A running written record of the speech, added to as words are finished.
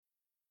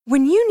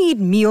When you need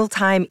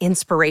mealtime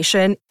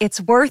inspiration,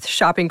 it's worth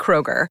shopping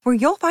Kroger, where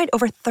you'll find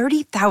over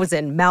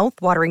 30,000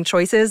 mouth-watering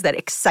choices that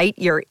excite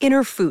your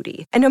inner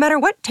foodie. And no matter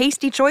what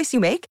tasty choice you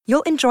make,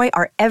 you'll enjoy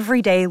our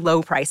everyday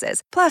low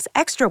prices, plus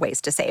extra ways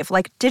to save,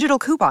 like digital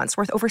coupons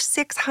worth over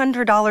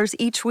 $600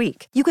 each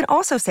week. You can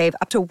also save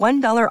up to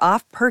 $1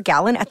 off per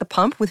gallon at the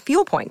pump with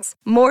fuel points.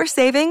 More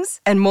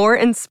savings and more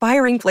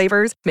inspiring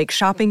flavors make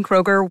shopping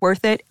Kroger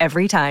worth it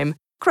every time.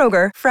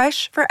 Kroger,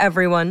 fresh for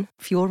everyone.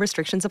 Fuel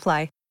restrictions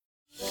apply.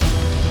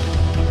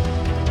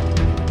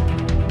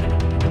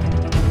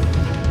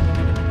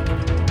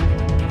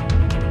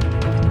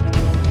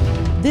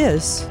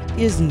 This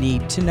is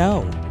Need to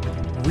Know.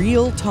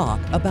 Real talk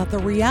about the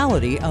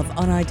reality of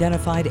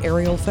unidentified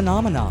aerial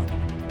phenomena.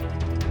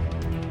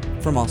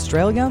 From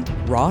Australia,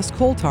 Ross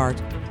Coulthart.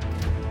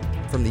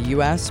 From the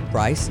U.S.,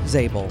 Bryce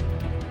Zabel.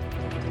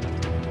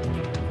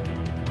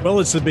 Well,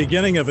 it's the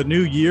beginning of a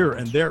new year,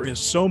 and there is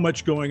so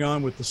much going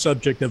on with the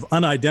subject of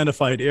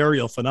unidentified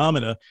aerial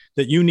phenomena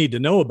that you need to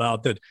know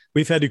about that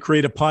we've had to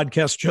create a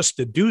podcast just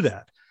to do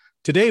that.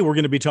 Today, we're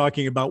going to be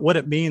talking about what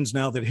it means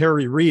now that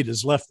Harry Reid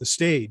has left the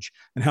stage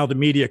and how the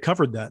media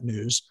covered that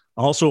news.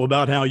 Also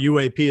about how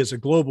UAP is a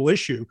global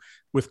issue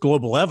with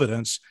global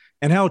evidence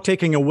and how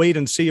taking a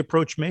wait-and-see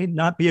approach may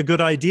not be a good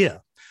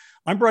idea.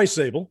 I'm Bryce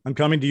Zabel. I'm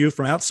coming to you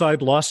from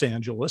outside Los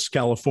Angeles,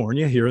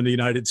 California, here in the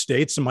United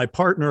States. And my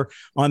partner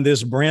on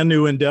this brand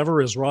new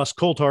endeavor is Ross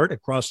Coulthart,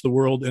 across the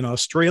world in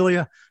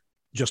Australia,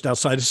 just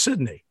outside of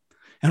Sydney.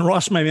 And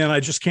Ross, my man, I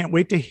just can't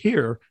wait to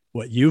hear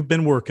what you've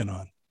been working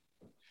on.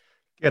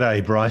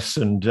 G'day, Bryce.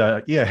 And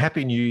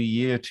Happy New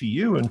Year to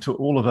you and to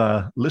all of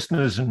our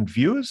listeners and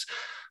viewers.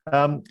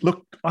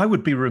 Look, I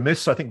would be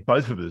remiss, I think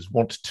both of us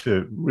want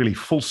to really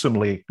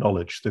fulsomely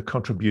acknowledge the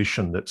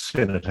contribution that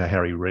Senator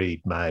Harry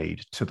Reid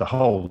made to the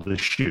whole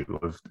issue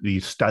of the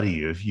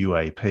study of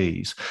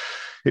UAPs.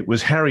 It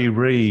was Harry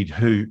Reid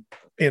who,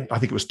 I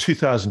think it was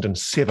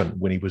 2007,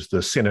 when he was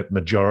the Senate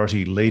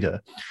Majority Leader,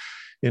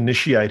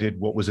 initiated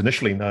what was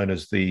initially known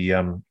as the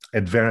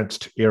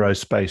Advanced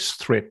Aerospace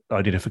Threat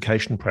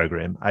Identification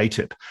Program,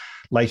 ATIP,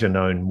 later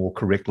known more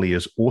correctly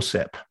as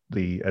ORSAP,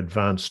 the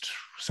Advanced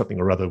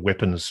something or other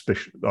weapons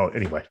special. Oh,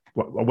 anyway,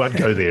 I won't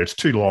go there. It's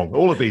too long.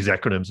 All of these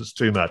acronyms, it's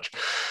too much.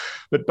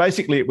 But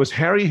basically, it was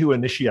Harry who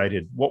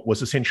initiated what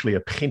was essentially a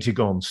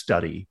Pentagon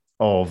study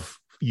of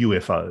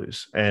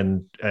UFOs.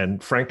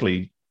 And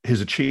frankly, his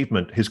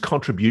achievement, his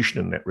contribution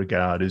in that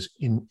regard is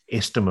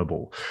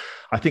inestimable.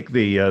 I think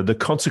the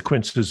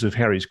consequences of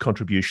Harry's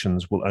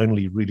contributions will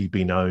only really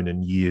be known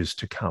in years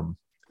to come.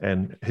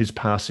 And his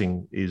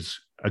passing is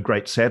a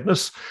great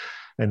sadness.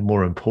 And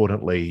more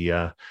importantly,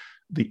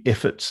 the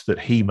efforts that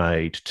he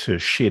made to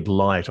shed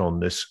light on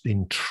this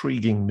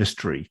intriguing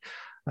mystery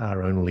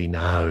are only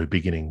now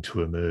beginning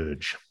to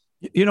emerge.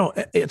 You know,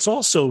 it's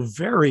also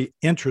very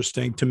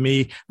interesting to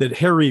me that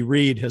Harry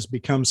Reid has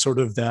become sort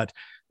of that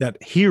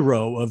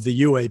hero of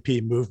the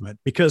UAP movement,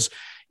 because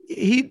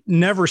he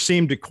never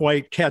seemed to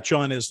quite catch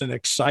on as an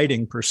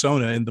exciting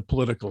persona in the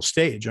political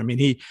stage. I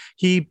mean,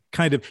 he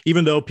kind of,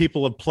 even though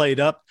people have played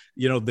up,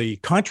 you know, the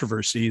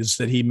controversies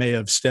that he may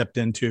have stepped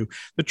into,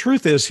 the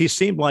truth is he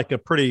seemed like a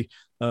pretty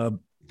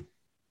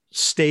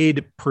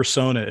staid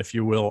persona, if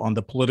you will, on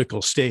the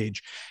political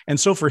stage. And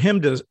so for him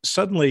to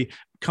suddenly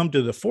come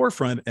to the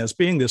forefront as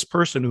being this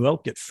person who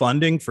helped get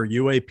funding for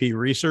UAP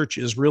research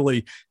is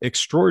really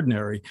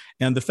extraordinary.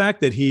 And the fact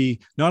that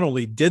he not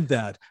only did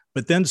that,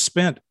 but then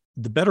spent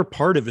the better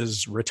part of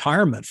his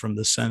retirement from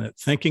the Senate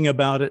thinking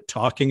about it,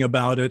 talking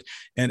about it,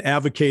 and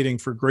advocating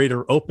for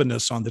greater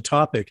openness on the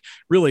topic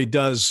really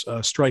does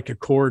strike a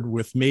chord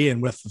with me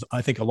and with,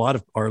 I think, a lot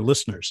of our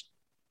listeners.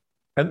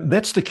 And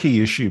that's the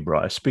key issue,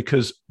 Bryce,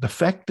 because the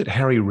fact that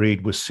Harry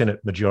Reid was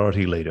Senate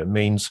Majority Leader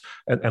means,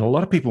 and a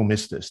lot of people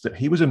miss this, that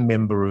he was a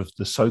member of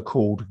the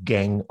so-called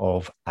Gang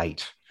of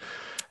Eight.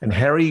 And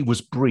Harry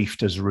was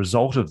briefed as a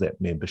result of that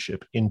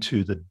membership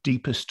into the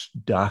deepest,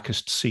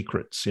 darkest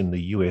secrets in the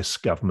US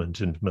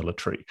government and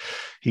military.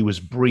 He was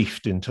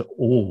briefed into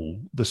all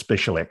the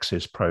special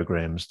access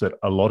programs that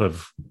a lot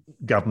of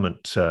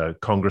government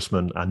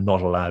congressmen are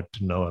not allowed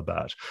to know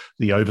about.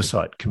 The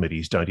oversight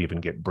committees don't even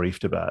get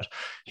briefed about.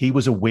 He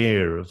was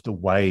aware of the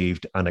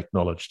waived,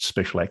 unacknowledged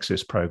special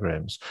access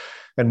programs.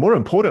 And more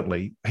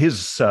importantly,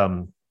 his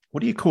what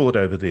do you call it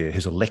over there?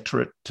 His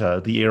electorate,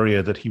 the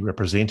area that he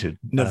represented,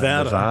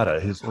 Nevada,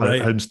 his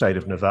home state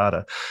of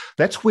Nevada.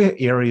 That's where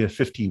Area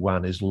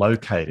 51 is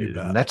located.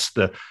 And that's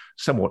the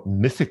somewhat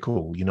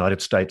mythical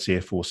United States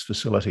Air Force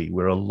facility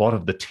where a lot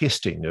of the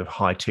testing of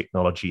high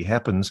technology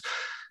happens.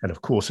 And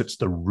of course, it's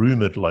the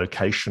rumored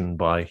location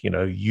by,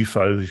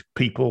 UFO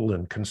people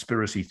and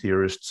conspiracy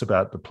theorists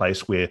about the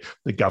place where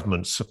the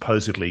government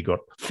supposedly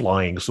got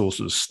flying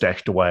saucers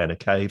stashed away in a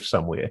cave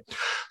somewhere.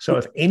 So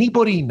if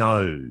anybody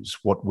knows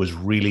what was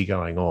really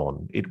going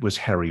on, it was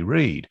Harry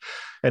Reid.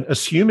 And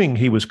assuming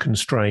he was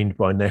constrained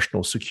by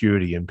national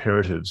security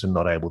imperatives and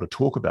not able to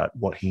talk about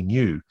what he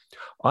knew,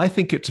 I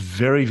think it's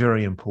very,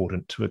 very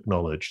important to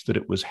acknowledge that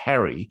it was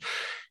Harry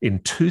in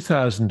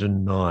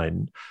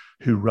 2009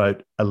 who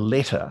wrote a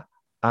letter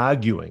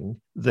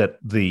arguing that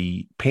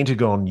the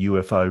Pentagon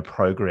UFO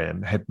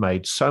program had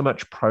made so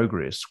much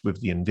progress with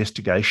the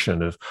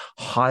investigation of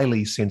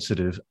highly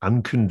sensitive,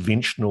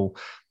 unconventional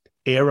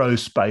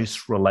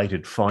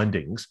aerospace-related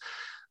findings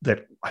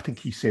that I think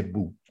he said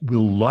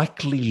will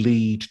likely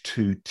lead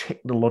to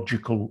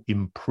technological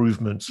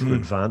improvements or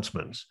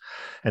advancements.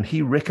 And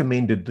he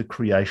recommended the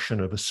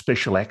creation of a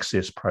special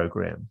access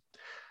program.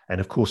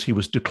 And of course, he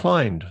was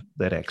declined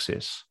that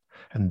access.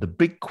 And the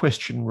big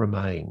question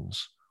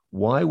remains,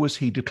 why was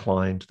he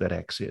declined that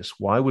access?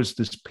 Why was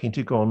this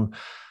Pentagon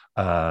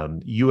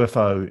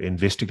UFO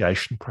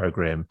investigation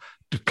program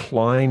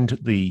declined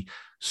the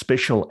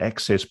special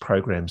access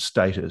program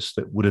status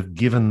that would have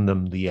given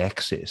them the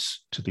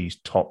access to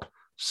these top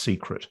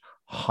secret,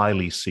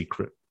 highly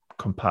secret,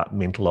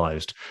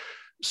 compartmentalized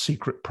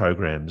secret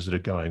programs that are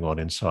going on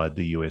inside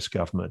the US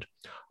government?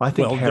 I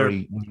think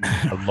Harry knew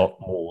a lot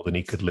more than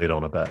he could let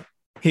on about.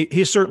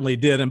 He certainly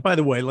did. And by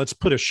the way, let's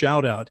put a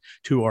shout out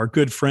to our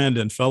good friend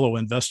and fellow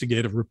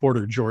investigative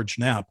reporter, George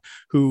Knapp,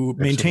 who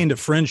maintained a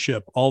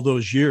friendship all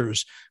those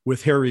years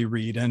with Harry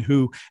Reid and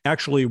who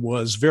actually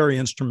was very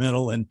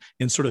instrumental in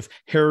sort of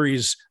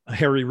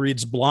Harry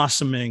Reid's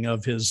blossoming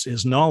of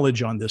his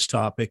knowledge on this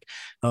topic.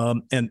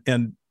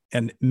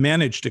 And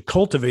managed to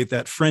cultivate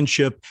that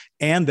friendship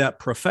and that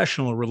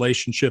professional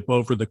relationship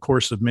over the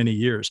course of many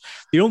years.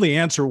 The only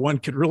answer one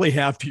could really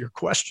have to your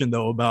question,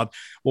 though, about,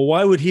 well,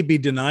 why would he be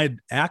denied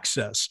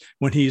access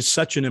when he's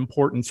such an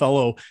important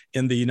fellow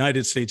in the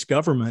United States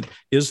government,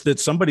 is that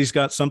somebody's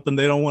got something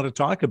they don't want to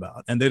talk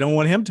about, and they don't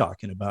want him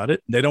talking about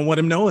it. They don't want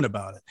him knowing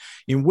about it,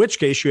 in which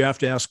case you have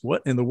to ask,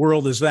 what in the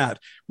world is that?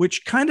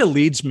 Which kind of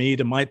leads me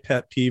to my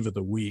pet peeve of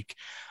the week.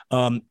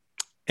 And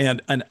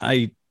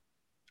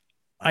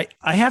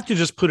I have to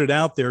just put it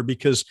out there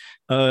because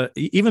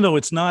even though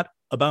it's not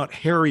about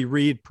Harry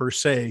Reid per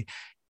se,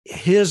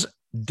 his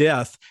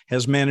death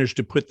has managed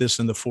to put this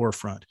in the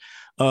forefront.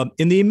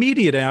 In the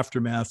immediate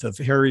aftermath of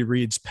Harry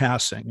Reid's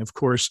passing, of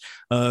course,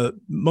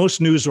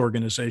 most news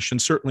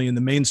organizations, certainly in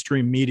the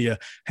mainstream media,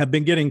 have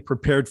been getting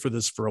prepared for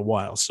this for a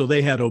while. So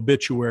they had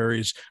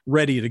obituaries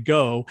ready to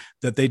go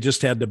that they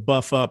just had to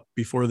buff up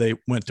before they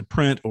went to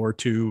print or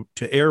to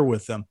air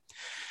with them.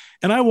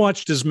 And I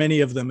watched as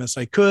many of them as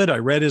I could. I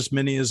read as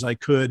many as I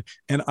could.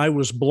 And I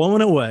was blown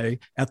away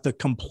at the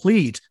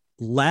complete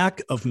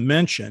lack of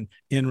mention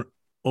in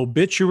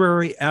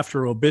obituary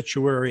after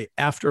obituary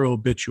after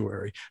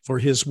obituary for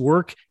his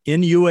work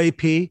in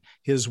UAP,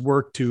 his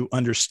work to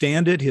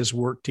understand it, his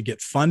work to get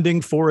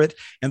funding for it,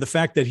 and the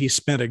fact that he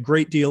spent a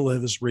great deal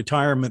of his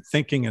retirement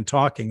thinking and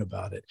talking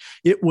about it.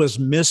 It was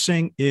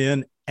missing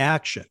in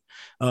action.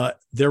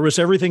 There was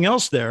everything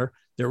else there.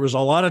 There was a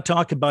lot of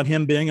talk about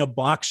him being a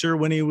boxer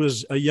when he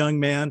was a young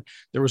man.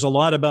 There was a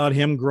lot about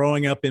him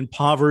growing up in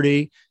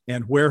poverty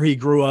and where he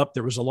grew up.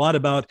 There was a lot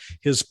about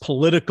his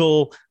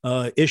political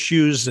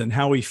issues and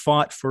how he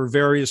fought for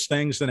various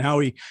things and how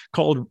he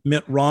called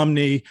Mitt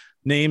Romney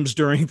names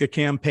during the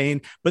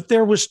campaign. But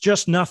there was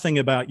just nothing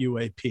about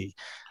UAP.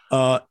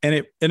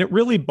 And it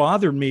really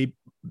bothered me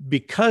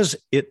because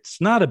it's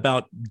not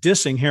about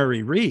dissing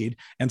Harry Reid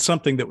and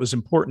something that was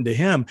important to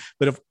him,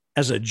 but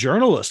as a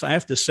journalist, I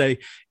have to say,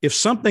 if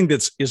something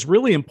is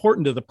really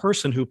important to the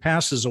person who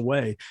passes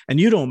away and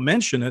you don't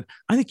mention it,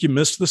 I think you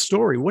missed the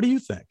story. What do you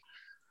think?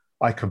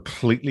 I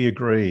completely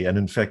agree. And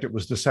in fact, it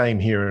was the same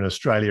here in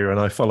Australia. And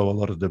I follow a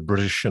lot of the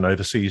British and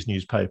overseas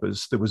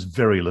newspapers. There was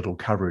very little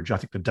coverage. I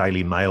think the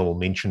Daily Mail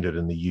mentioned it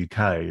in the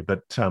UK.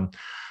 But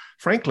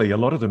frankly, a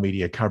lot of the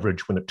media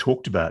coverage when it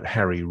talked about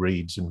Harry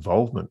Reid's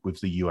involvement with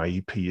the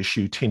UAP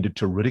issue tended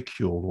to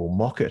ridicule or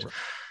mock it.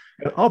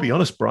 I'll be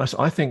honest, Bryce,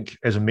 I think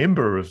as a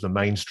member of the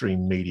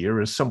mainstream media,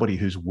 as somebody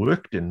who's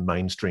worked in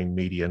mainstream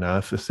media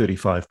now for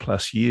 35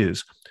 plus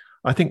years,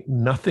 I think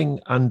nothing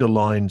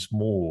underlines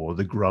more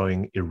the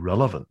growing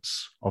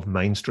irrelevance of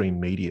mainstream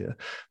media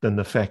than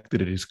the fact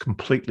that it is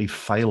completely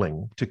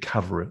failing to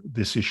cover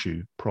this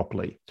issue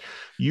properly.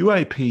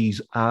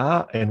 UAPs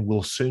are and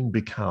will soon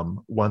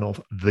become one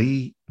of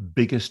the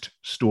biggest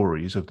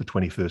stories of the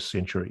 21st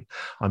century.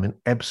 I'm in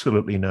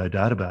absolutely no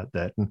doubt about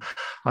that. And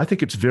I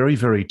think it's very,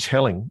 very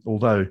telling,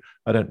 although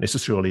I don't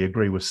necessarily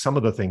agree with some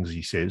of the things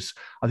he says.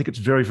 I think it's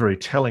very, very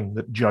telling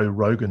that Joe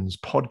Rogan's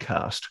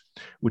podcast,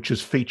 which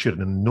has featured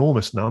an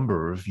enormous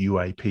number of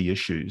UAP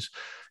issues,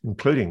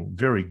 including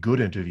very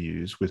good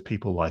interviews with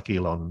people like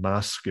Elon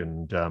Musk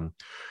and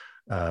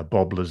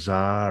Bob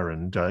Lazar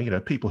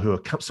and people who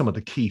are some of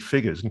the key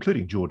figures,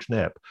 including George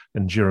Knapp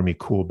and Jeremy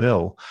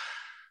Corbell.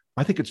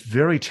 I think it's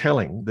very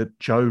telling that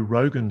Joe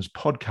Rogan's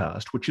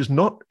podcast, which is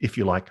not, if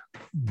you like,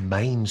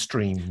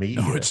 mainstream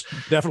media, no, it's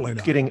definitely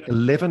not, getting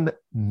 11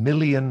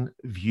 million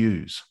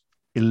views.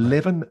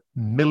 11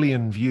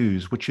 million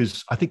views, which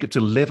is, I think it's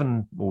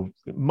 11 or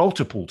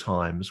multiple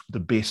times the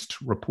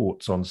best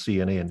reports on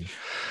CNN.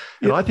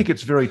 And I think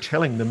it's very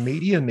telling. The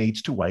media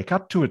needs to wake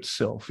up to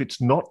itself. It's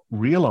not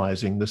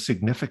realizing the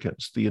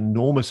significance, the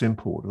enormous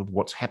import of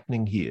what's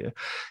happening here.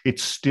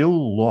 It's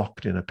still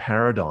locked in a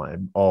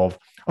paradigm of,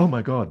 oh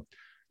my God,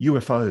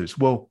 UFOs.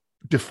 Well,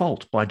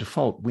 by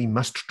default, we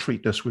must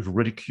treat this with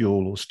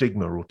ridicule or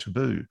stigma or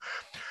taboo,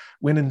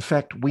 when in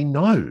fact we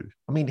know,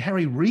 I mean,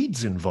 Harry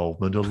Reid's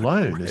involvement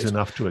alone is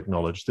enough to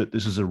acknowledge that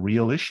this is a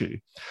real issue.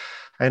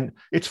 And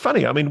it's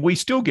funny, I mean, we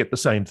still get the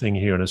same thing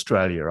here in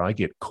Australia. I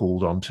get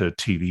called onto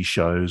TV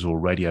shows or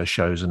radio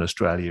shows in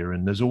Australia,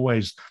 and there's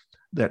always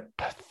that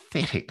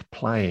pathetic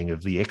playing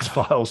of the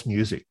X-Files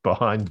music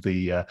behind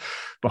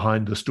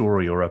the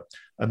story, or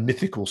a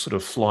mythical sort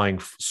of flying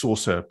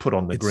saucer put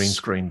on the green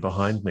screen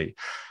behind me.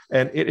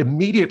 And it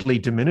immediately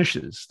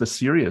diminishes the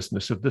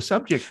seriousness of the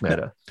subject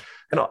matter.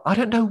 And I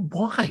don't know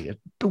why. It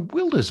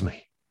bewilders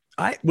me.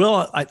 I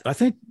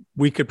think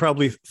we could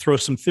probably throw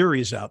some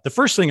theories out. The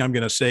first thing I'm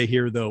going to say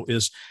here, though,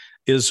 is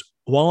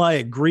while I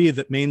agree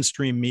that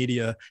mainstream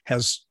media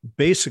has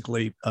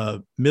basically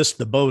missed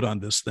the boat on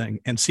this thing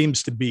and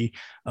seems to be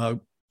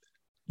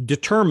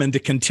determined to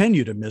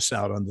continue to miss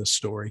out on this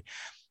story,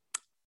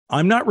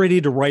 I'm not ready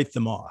to write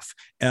them off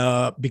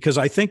because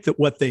I think that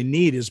what they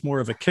need is more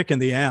of a kick in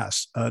the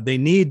ass. They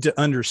need to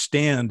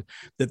understand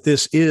that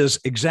this is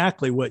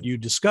exactly what you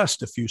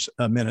discussed a few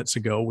minutes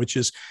ago, which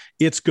is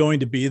it's going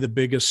to be the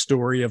biggest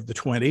story of the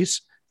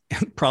 20s.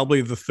 And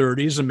probably the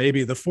 30s and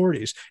maybe the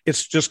 40s.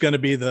 It's just going to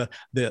be the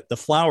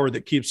flower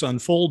that keeps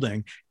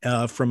unfolding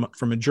from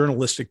a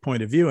journalistic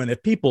point of view. And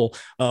if people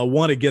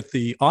want to get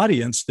the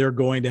audience, they're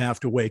going to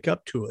have to wake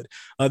up to it.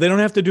 They don't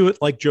have to do it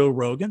like Joe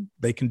Rogan.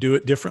 They can do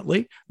it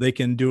differently. They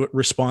can do it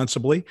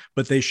responsibly,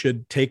 but they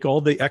should take all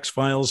the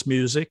X-Files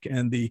music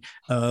and the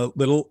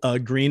little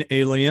green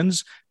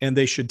aliens, and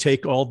they should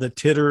take all the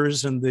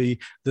titters and the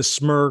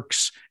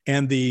smirks,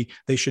 and they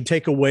should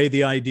take away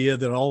the idea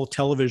that all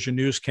television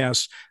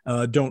newscasts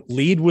don't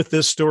lead with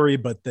this story,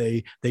 but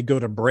they go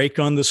to break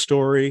on the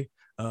story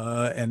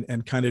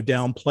and kind of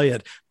downplay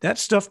it. That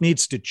stuff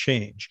needs to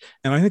change.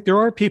 And I think there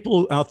are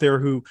people out there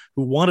who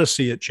want to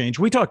see it change.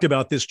 We talked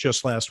about this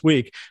just last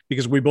week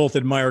because we both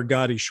admire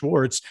Gadi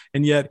Schwartz.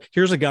 And yet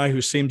here's a guy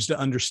who seems to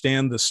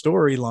understand the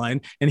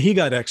storyline, and he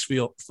got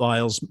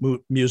X-Files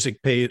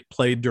music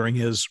played during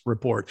his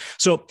report.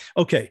 So,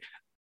 okay,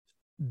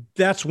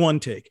 that's one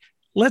take.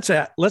 Let's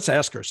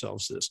ask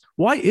ourselves this: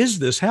 why is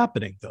this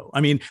happening, though?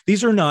 I mean,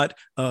 these are not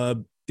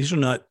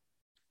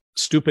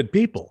stupid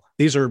people.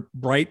 These are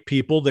bright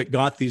people that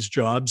got these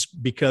jobs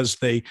because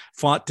they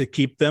fought to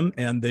keep them,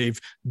 and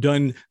they've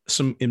done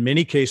some, in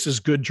many cases,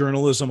 good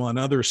journalism on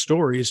other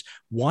stories.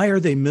 Why are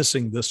they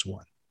missing this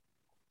one?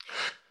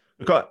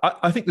 Look,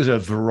 I think there's a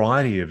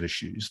variety of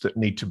issues that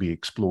need to be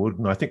explored,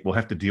 and I think we'll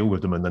have to deal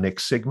with them in the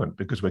next segment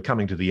because we're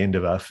coming to the end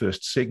of our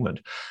first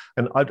segment.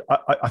 And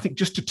I think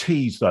just to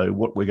tease, though,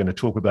 what we're going to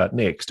talk about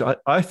next,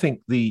 I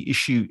think the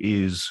issue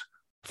is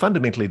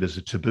fundamentally there's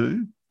a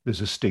taboo,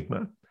 there's a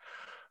stigma,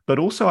 but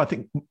also I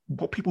think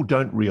what people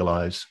don't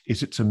realize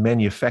is it's a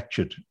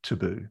manufactured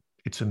taboo.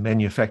 It's a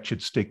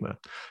manufactured stigma.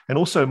 And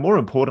also, more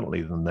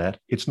importantly than that,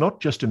 it's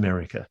not just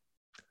America.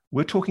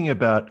 We're talking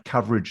about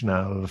coverage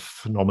now of a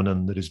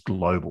phenomenon that is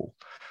global.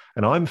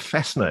 And I'm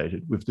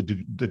fascinated with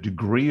the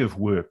degree of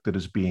work that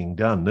is being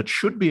done that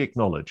should be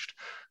acknowledged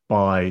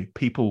by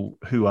people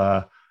who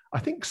are, I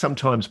think,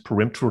 sometimes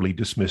peremptorily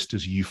dismissed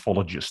as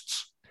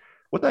ufologists.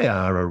 What they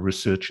are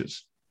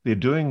researchers. They're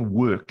doing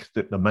work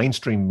that the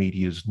mainstream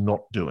media is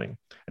not doing.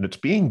 And it's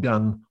being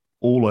done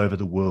all over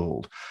the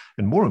world.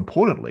 And more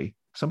importantly,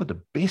 some of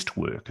the best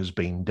work has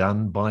been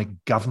done by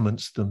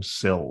governments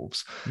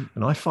themselves.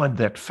 And I find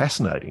that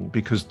fascinating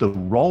because the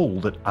role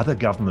that other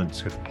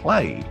governments have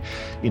played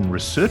in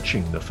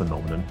researching the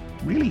phenomenon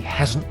really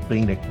hasn't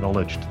been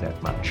acknowledged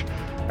that much.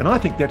 And I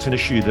think that's an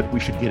issue that we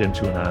should get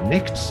into in our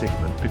next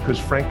segment because,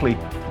 frankly,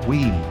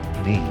 we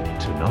need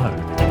to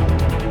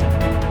know.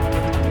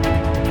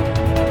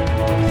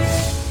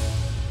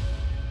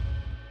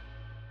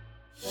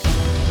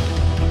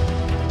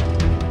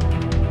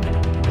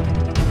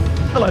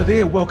 Hello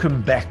there,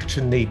 welcome back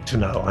to Need to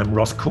Know. I'm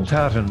Ross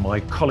Coulthart and my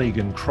colleague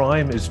in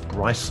crime is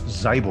Bryce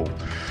Zabel.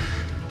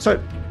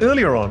 So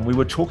earlier on, we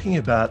were talking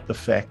about the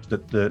fact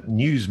that the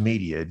news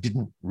media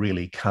didn't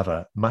really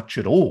cover much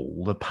at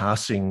all the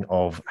passing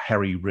of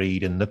Harry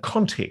Reid in the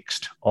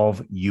context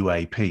of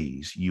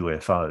UAPs,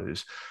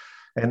 UFOs.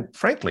 And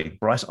frankly,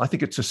 Bryce, I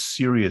think it's a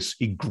serious,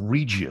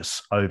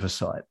 egregious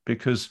oversight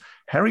because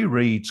Harry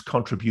Reid's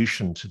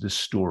contribution to this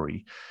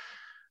story,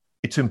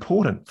 it's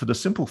important for the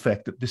simple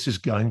fact that this is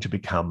going to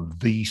become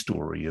the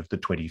story of the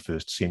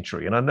 21st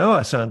century. And I know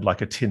I sound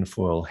like a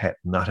tinfoil hat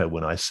nutter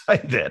when I say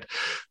that,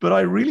 but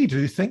I really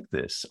do think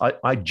this.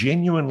 I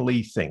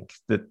genuinely think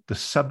that the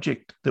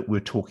subject that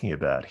we're talking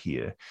about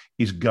here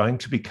is going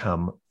to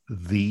become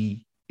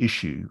the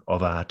issue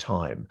of our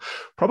time,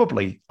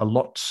 probably a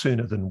lot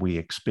sooner than we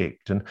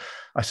expect. And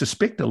I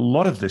suspect a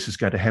lot of this is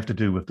going to have to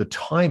do with the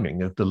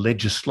timing of the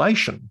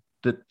legislation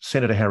that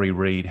Senator Harry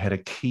Reid had a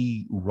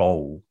key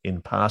role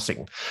in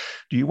passing.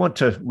 Do you want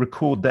to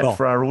record that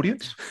for our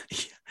audience?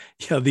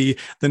 Yeah, the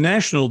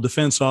National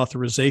Defense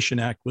Authorization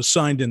Act was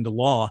signed into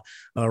law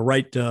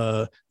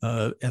after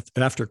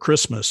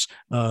Christmas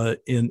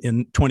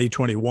in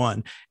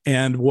 2021.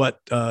 And what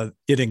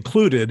it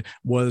included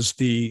was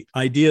the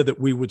idea that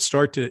we would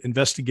start to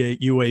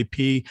investigate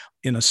UAP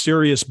in a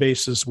serious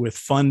basis with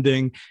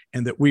funding,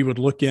 and that we would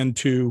look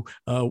into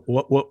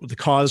what the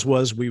cause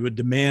was. We would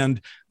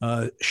demand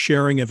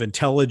sharing of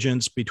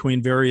intelligence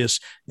between various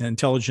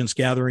intelligence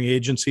gathering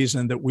agencies,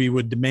 and that we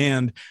would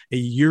demand a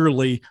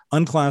yearly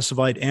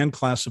unclassified and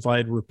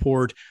classified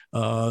report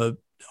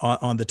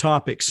on the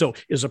topic. So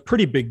it's a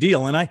pretty big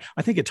deal. And I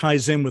think it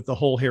ties in with the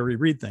whole Harry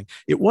Reid thing.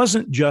 It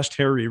wasn't just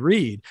Harry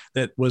Reid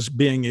that was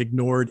being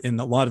ignored in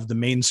a lot of the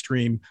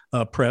mainstream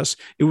press.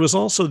 It was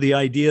also the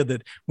idea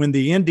that when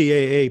the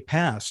NDAA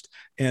passed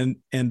and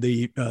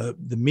the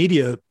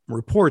media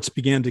reports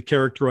began to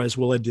characterize,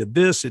 well, it did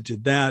this, it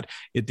did that,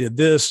 it did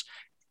this.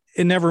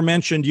 It never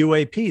mentioned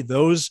UAP.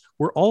 Those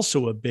were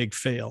also a big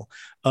fail.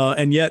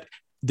 And yet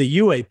the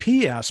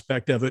UAP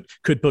aspect of it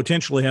could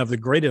potentially have the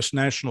greatest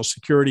national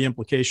security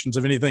implications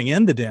of anything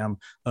in the damn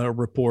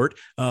report,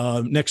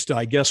 next to,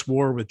 I guess,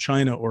 war with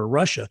China or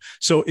Russia.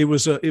 So it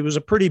was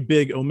a pretty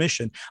big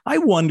omission. I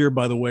wonder,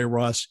 by the way,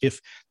 Ross, if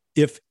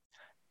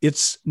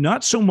it's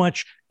not so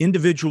much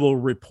individual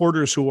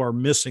reporters who are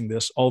missing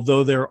this,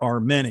 although there are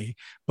many,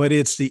 but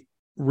it's the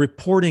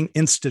reporting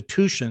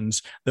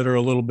institutions that are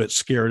a little bit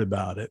scared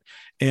about it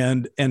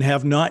and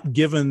have not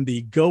given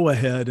the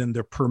go-ahead and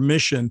the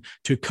permission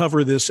to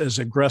cover this as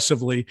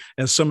aggressively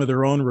as some of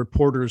their own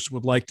reporters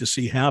would like to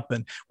see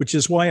happen, which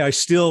is why I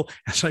still,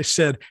 as I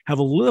said, have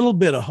a little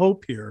bit of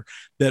hope here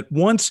that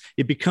once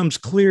it becomes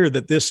clear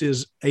that this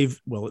is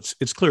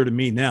it's clear to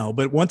me now,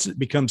 but once it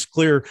becomes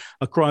clear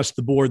across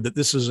the board that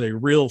this is a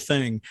real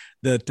thing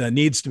that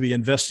needs to be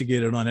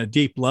investigated on a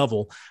deep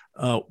level,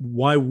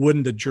 why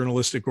wouldn't a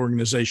journalistic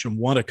organization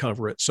want to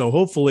cover it? So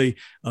hopefully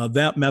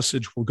that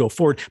message will go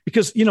forward,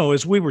 because,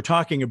 as we were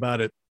talking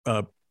about it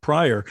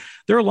prior,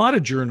 there are a lot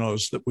of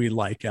journos that we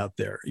like out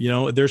there.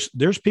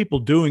 There's people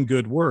doing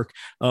good work.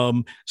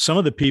 Some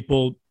of the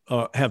people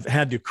have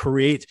had to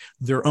create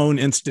their own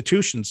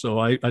institutions. So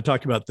I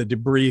talk about the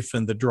Debrief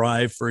and the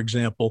Drive, for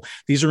example.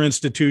 These are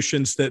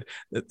institutions that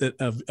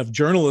of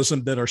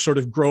journalism that are sort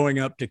of growing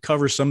up to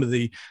cover some of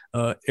the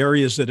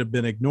areas that have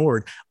been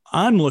ignored.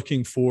 I'm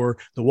looking for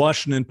the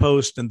Washington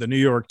Post and the New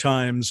York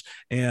Times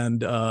and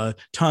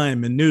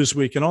Time and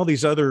Newsweek and all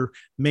these other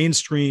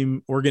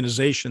mainstream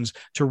organizations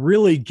to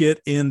really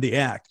get in the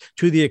act.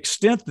 To the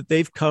extent that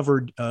they've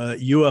covered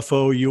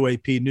UFO,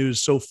 UAP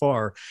news so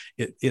far,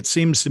 it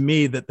seems to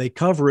me that they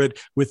cover it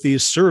with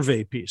these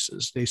survey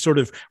pieces. They sort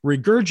of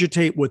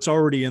regurgitate what's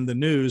already in the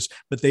news,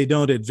 but they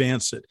don't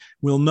advance it.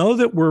 We'll know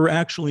that we're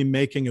actually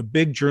making a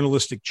big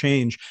journalistic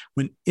change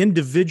when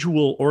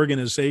individual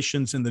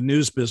organizations in the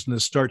news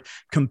business start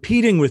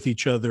competing with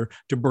each other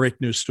to break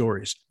news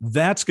stories.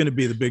 That's going to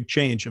be the big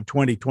change of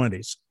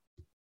 2020s.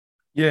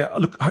 Yeah,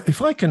 look,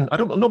 if I can,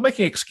 I'm not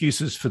making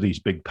excuses for these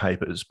big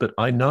papers, but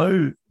I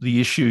know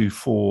the issue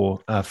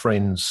for our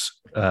friends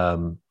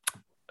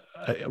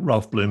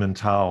Ralph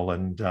Blumenthal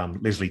and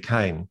Leslie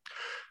Kean,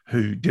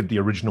 who did the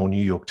original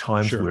New York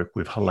Times work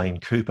with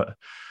Helene Cooper,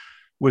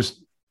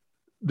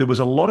 there was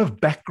a lot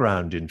of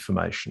background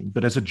information,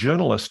 but as a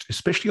journalist,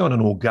 especially on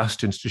an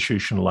august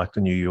institution like the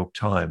New York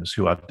Times,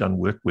 who I've done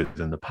work with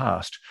in the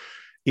past,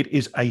 it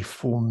is a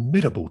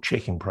formidable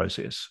checking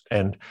process.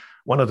 And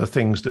one of the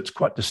things that's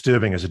quite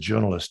disturbing as a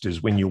journalist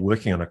is when you're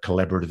working on a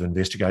collaborative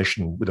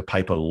investigation with a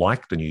paper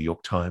like the New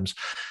York Times,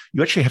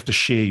 you actually have to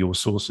share your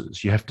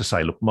sources. You have to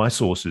say, look, my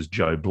source is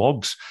Joe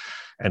Bloggs,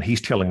 and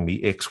he's telling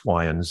me X,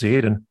 Y, and Z.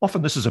 And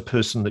often this is a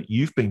person that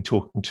you've been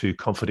talking to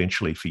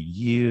confidentially for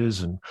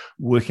years and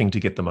working to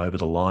get them over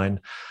the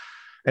line.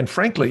 And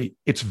frankly,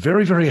 it's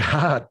very, very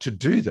hard to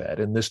do that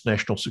in this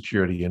national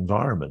security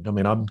environment. I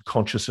mean, I'm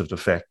conscious of the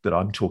fact that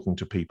I'm talking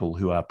to people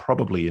who are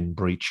probably in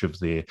breach of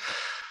their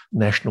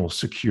national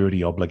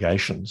security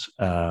obligations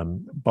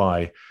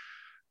by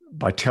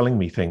telling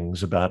me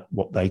things about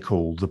what they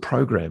call the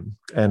program.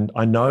 And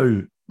I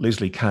know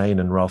Leslie Kean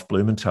and Ralph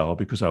Blumenthal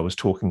because I was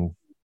talking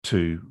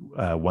to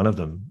one of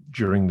them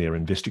during their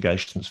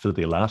investigations for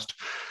their last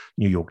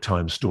New York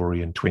Times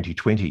story in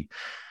 2020.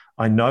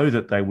 I know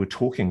that they were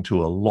talking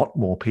to a lot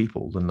more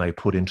people than they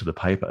put into the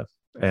paper.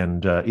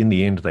 And in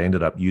the end, they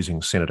ended up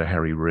using Senator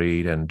Harry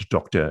Reid and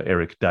Dr.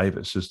 Eric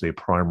Davis as their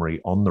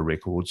primary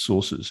on-the-record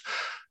sources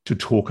to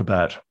talk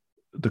about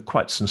the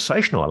quite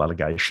sensational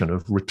allegation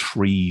of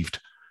retrieved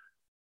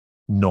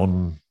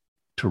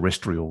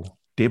non-terrestrial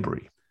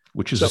debris,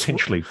 which is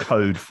essentially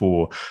code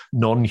for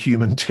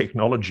non-human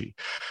technology.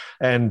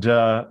 And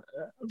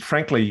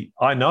frankly,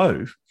 I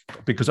know,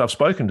 because I've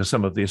spoken to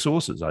some of their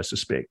sources, I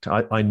suspect,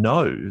 I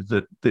know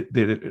that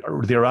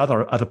there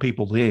are other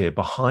people there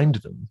behind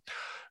them,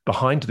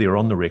 behind their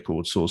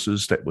on-the-record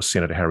sources. That was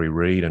Senator Harry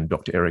Reid and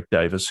Dr. Eric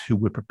Davis, who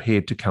were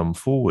prepared to come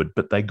forward,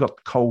 but they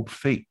got cold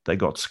feet, they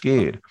got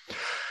scared.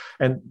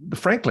 And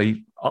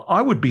frankly,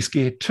 I would be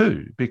scared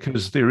too,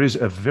 because there is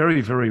a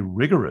very, very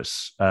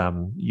rigorous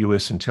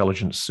US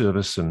intelligence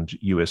service and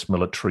US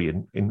military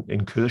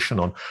incursion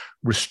on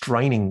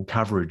restraining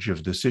coverage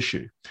of this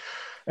issue.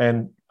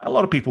 And a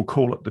lot of people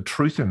call it the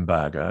truth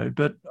embargo,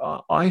 but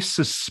I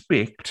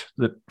suspect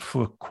that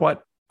for quite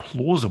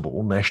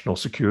plausible national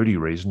security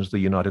reasons, the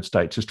United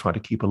States is trying to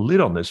keep a lid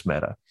on this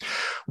matter.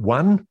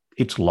 One,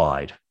 it's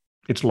lied.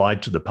 It's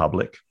lied to the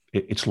public.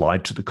 It's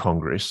lied to the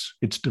Congress.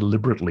 It's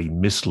deliberately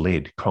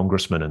misled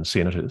congressmen and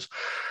senators.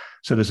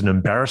 So there's an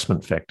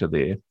embarrassment factor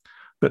there.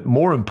 But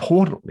more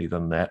importantly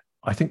than that,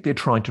 I think they're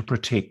trying to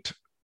protect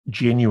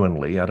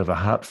genuinely, out of a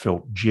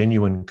heartfelt,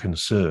 genuine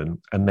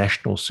concern, a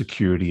national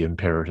security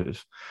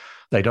imperative.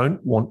 They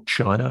don't want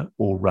China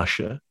or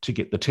Russia to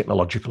get the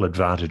technological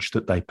advantage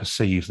that they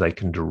perceive they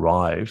can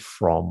derive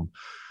from,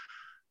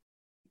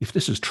 if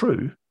this is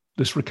true,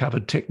 this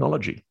recovered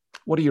technology.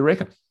 What do you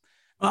reckon?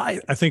 I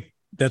think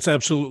that's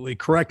absolutely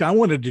correct. I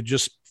wanted to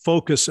just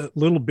focus a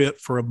little bit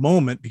for a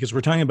moment, because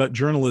we're talking about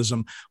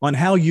journalism, on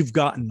how you've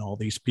gotten all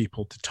these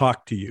people to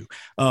talk to you.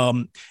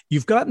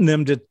 You've gotten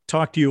them to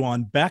talk to you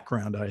on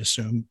background, I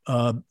assume.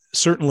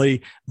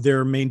 Certainly,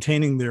 they're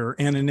maintaining their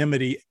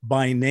anonymity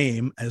by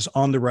name as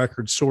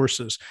on-the-record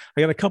sources.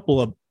 I got a couple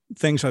of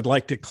things I'd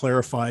like to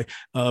clarify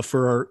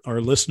for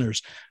our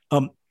listeners.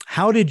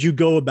 How did you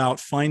go about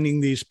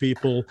finding these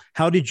people?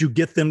 How did you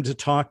get them to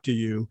talk to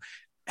you?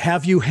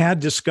 Have you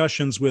had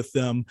discussions with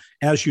them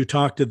as you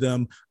talk to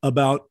them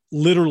about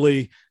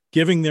literally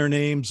giving their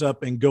names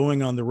up and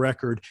going on the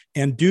record?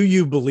 And do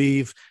you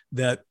believe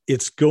that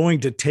it's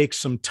going to take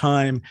some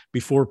time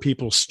before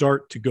people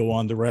start to go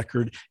on the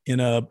record in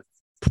a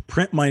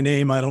print my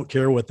name, I don't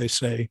care what they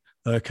say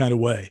kind of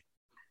way?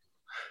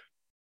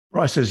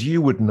 Bryce, as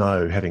you would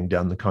know, having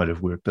done the kind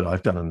of work that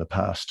I've done in the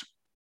past,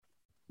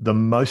 the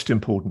most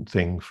important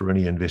thing for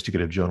any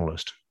investigative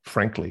journalist,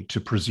 frankly, to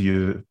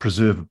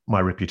preserve my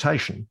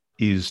reputation,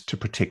 is to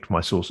protect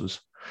my sources.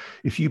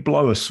 If you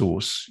blow a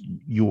source,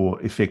 you're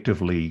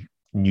effectively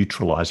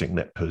neutralizing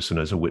that person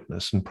as a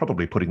witness and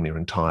probably putting their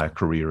entire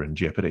career in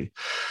jeopardy.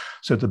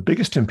 So the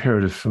biggest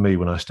imperative for me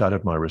when I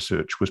started my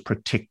research was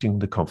protecting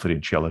the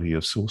confidentiality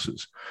of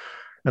sources.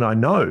 And I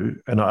know,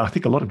 and I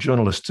think a lot of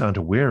journalists aren't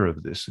aware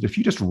of this, that if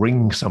you just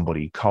ring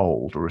somebody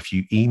cold or if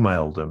you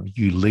email them,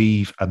 you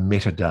leave a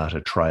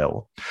metadata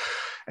trail.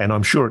 And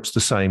I'm sure it's the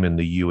same in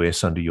the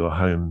US under your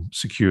home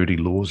security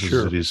laws as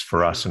it is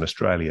for us in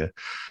Australia.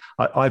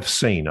 I've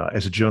seen,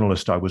 as a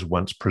journalist, I was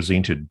once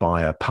presented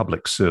by a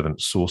public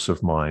servant source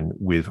of mine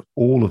with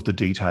all of the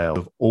detail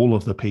of all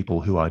of the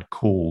people who I'd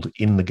called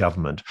in the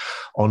government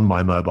on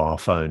my mobile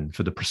phone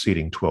for the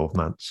preceding 12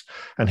 months.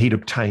 And he'd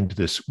obtained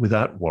this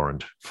without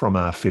warrant from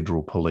our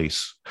federal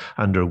police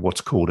under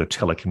what's called a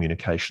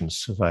telecommunications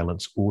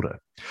surveillance order.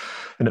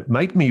 And it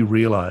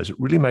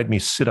really made me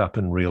sit up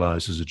and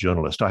realize as a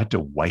journalist, I had to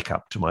wake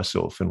up to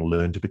myself and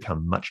learn to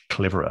become much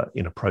cleverer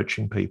in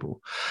approaching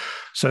people.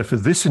 So for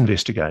this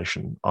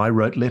investigation, I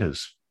wrote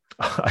letters.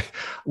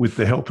 With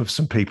the help of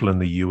some people in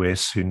the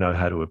US who know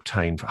how to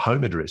obtain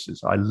home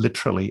addresses, I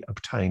literally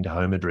obtained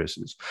home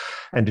addresses.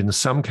 And in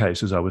some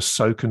cases, I was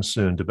so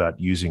concerned about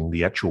using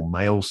the actual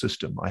mail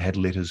system, I had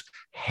letters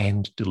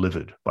hand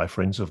delivered by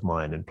friends of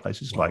mine in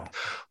places like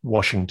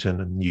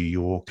Washington and New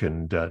York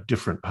and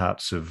different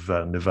parts of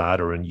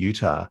Nevada and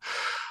Utah.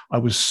 I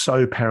was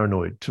so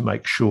paranoid to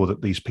make sure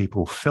that these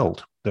people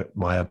felt that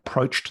my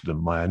approach to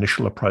them, my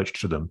initial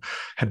approach to them,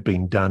 had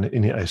been done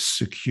in as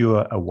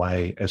secure a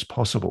way as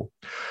possible.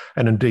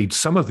 And indeed,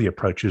 some of the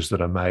approaches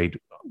that I made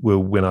were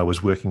when I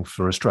was working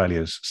for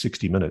Australia's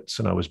 60 Minutes,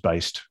 and I was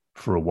based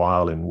for a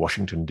while in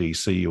Washington,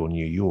 DC or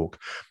New York.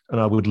 And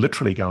I would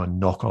literally go and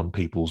knock on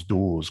people's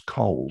doors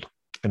cold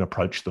and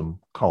approach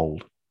them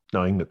cold,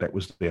 knowing that that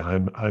was their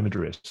home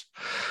address.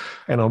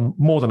 And on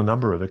more than a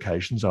number of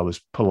occasions, I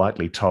was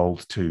politely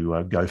told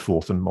to go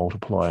forth and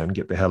multiply and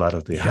get the hell out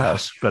of their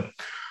house. But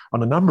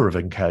on a number of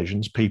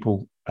occasions,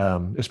 people,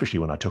 especially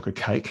when I took a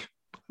cake,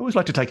 I always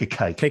like to take a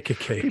cake. Take a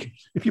cake.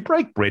 If you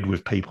break bread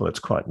with people, it's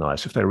quite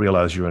nice if they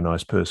realize you're a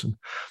nice person.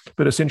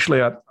 But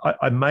essentially,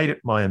 I made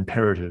it my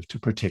imperative to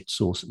protect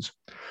sources.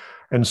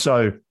 And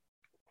so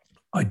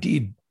I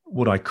did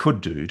what I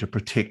could do to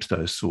protect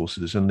those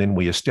sources. And then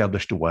we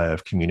established a way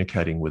of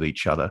communicating with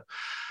each other.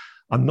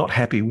 I'm not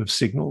happy with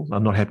Signal.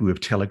 I'm not happy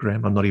with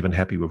Telegram. I'm not even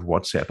happy with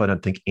WhatsApp. I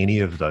don't think any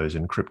of those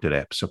encrypted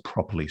apps are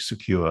properly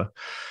secure.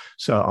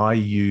 So I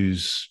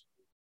use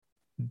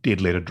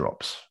dead letter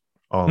drops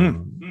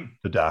on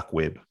the dark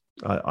web.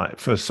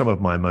 For some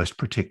of my most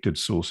protected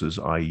sources,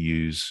 I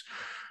use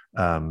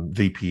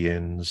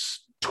VPNs,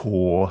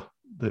 Tor,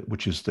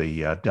 which is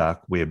the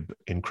dark web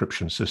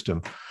encryption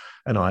system.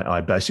 And I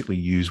basically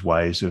use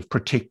ways of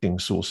protecting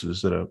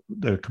sources that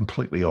are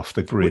completely off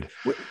the grid.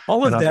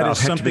 All of that is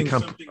something.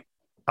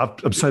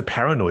 I'm so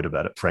paranoid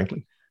about it,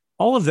 frankly.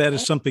 All of that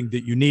is something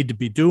that you need to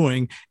be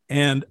doing.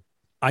 And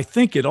I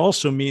think it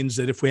also means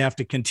that if we have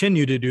to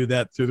continue to do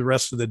that through the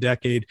rest of the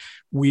decade,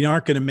 we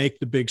aren't going to make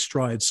the big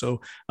strides.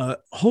 So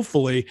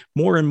hopefully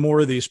more and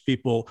more of these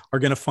people are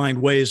going to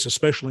find ways,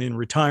 especially in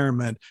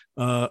retirement,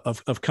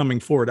 of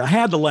coming forward. I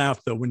had to laugh,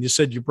 though, when you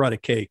said you brought a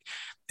cake.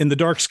 In the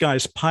Dark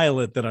Skies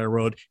pilot that I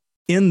wrote,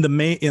 in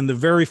the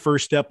very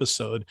first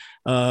episode,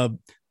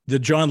 the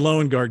John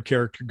Loengard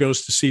character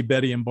goes to see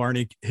Betty and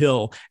Barney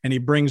Hill, and he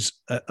brings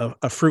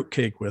a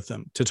fruitcake with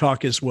him to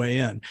talk his way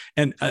in.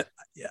 And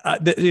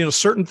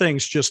certain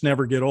things just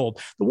never get old.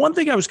 The one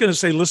thing I was going to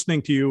say,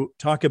 listening to you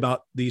talk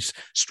about these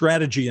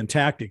strategy and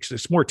tactics,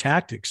 it's more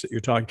tactics that you're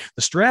talking.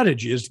 The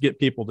strategy is to get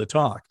people to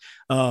talk.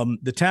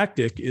 The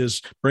tactic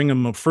is bring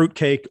them a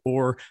fruitcake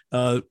or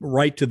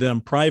write to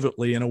them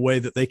privately in a way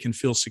that they can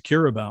feel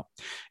secure about.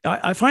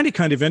 I find it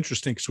kind of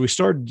interesting because we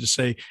started to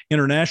say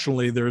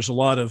internationally, there's a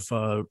lot of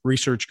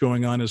research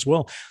going on as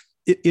well.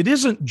 It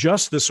isn't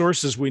just the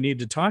sources we need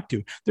to talk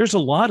to. There's a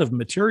lot of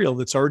material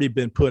that's already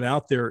been put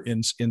out there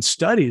in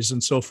studies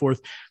and so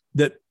forth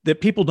that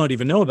people don't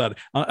even know about.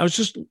 I was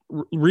just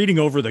reading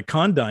over the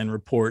Condign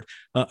report.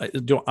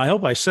 I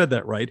hope I said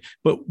that right.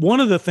 But one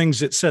of the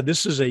things it said,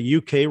 this is a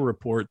UK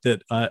report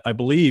that I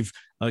believe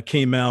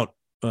came out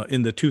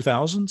in the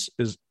 2000s.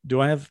 Do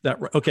I have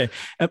that right? Okay.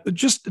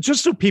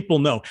 Just so people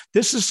know,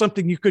 this is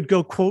something you could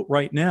go quote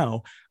right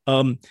now.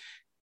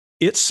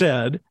 It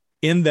said,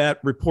 in that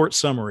report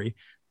summary,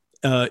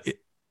 that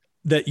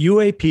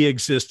UAP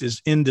exist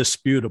is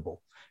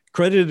indisputable.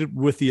 Credited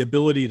with the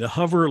ability to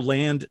hover,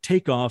 land,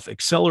 take off,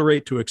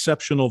 accelerate to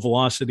exceptional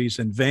velocities,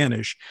 and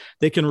vanish,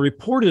 they can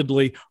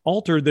reportedly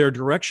alter their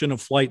direction of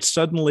flight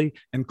suddenly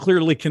and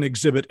clearly can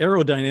exhibit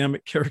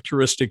aerodynamic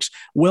characteristics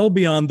well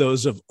beyond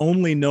those of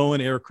only known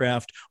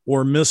aircraft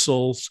or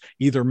missiles,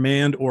 either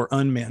manned or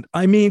unmanned.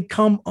 I mean,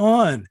 come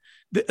on.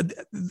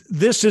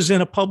 This is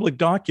in a public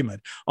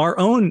document. Our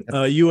own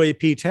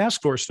UAP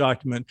task force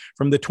document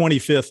from the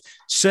 25th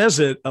says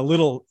it a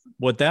little,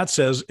 what that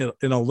says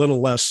in a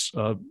little less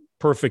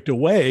perfect a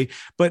way,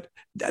 but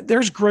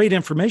there's great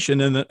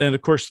information. And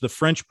of course, the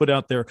French put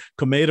out their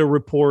Cometa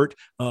report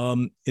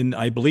in,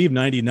 I believe,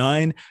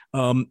 99.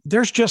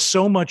 There's just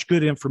so much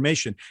good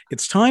information.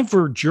 It's time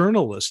for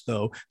journalists,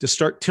 though, to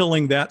start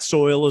tilling that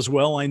soil as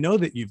well. I know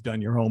that you've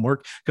done your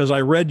homework because I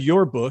read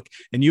your book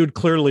and you had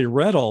clearly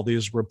read all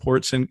these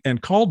reports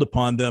and called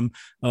upon them.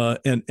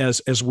 And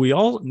as we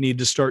all need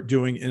to start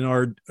doing in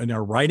our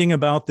writing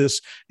about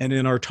this and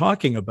in our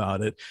talking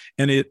about it.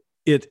 And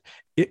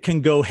it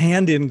can go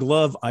hand in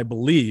glove, I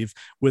believe,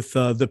 with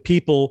the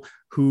people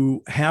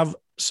who have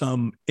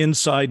some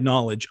inside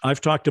knowledge.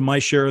 I've talked to my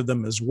share of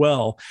them as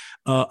well.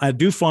 I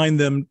do find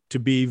them to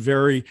be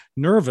very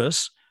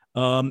nervous,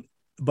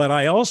 but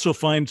I also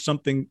find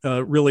something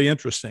really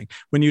interesting.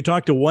 When you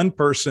talk to one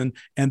person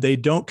and they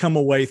don't come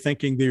away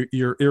thinking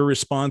you're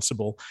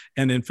irresponsible,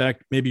 and in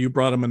fact, maybe you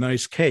brought them a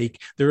nice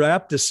cake, they're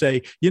apt to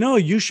say,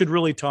 you should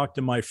really talk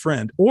to my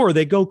friend. Or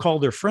they go call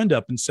their friend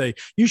up and say,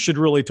 you should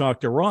really talk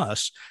to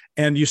Ross.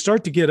 And you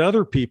start to get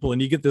other people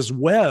and you get this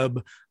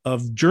web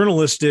of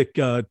journalistic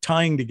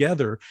tying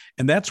together.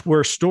 And that's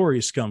where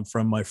stories come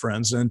from, my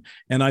friends. And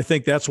I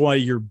think that's why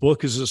your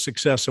book is a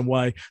success and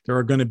why there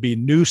are going to be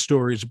new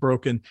stories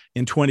broken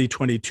in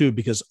 2022,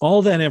 because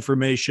all that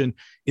information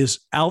is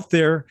out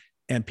there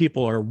and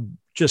people are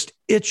just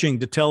itching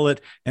to tell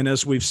it. And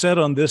as we've said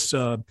on this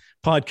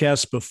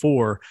podcast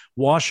before,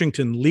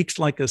 Washington leaks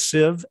like a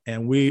sieve,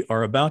 and we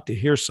are about to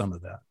hear some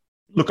of that.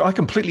 Look, I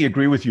completely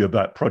agree with you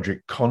about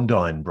Project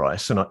Condign,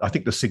 Bryce. And I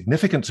think the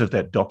significance of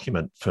that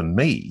document for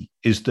me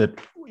is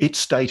that it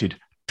stated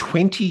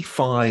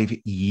 25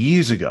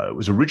 years ago, it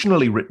was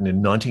originally written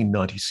in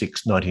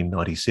 1996,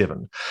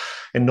 1997.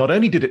 And not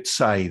only did it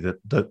say that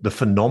the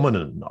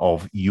phenomenon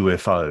of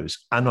UFOs,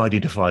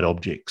 unidentified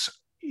objects,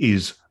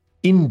 is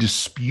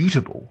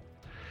indisputable,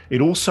 it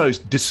also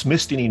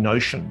dismissed any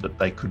notion that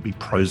they could be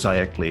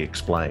prosaically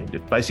explained.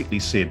 It basically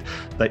said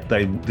that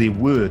there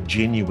were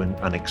genuine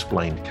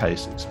unexplained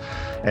cases.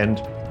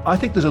 And I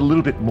think there's a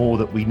little bit more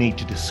that we need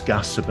to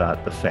discuss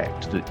about the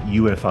fact that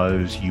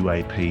UFOs,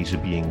 UAPs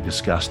are being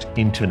discussed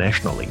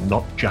internationally,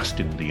 not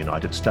just in the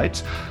United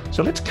States.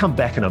 So let's come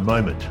back in a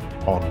moment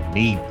on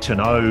Need to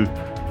Know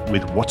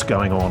with what's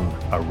going on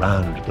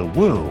around the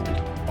world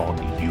on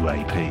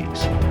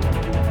UAPs.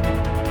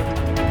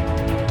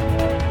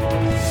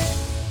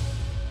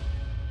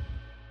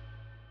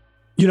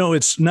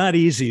 It's not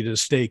easy to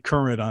stay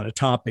current on a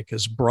topic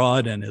as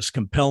broad and as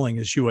compelling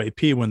as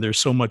UAP when there's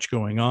so much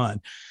going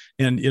on.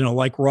 And,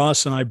 like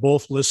Ross and I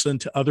both listen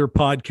to other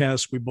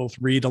podcasts. We both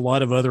read a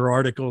lot of other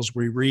articles.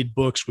 We read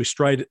books. We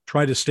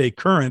try to stay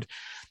current.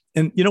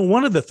 And,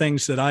 one of the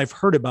things that I've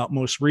heard about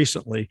most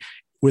recently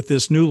with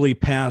this newly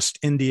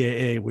passed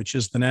NDAA, which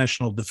is the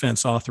National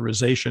Defense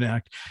Authorization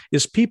Act,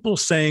 is people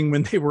saying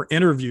when they were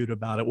interviewed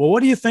about it, well,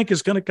 what do you think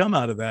is going to come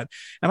out of that?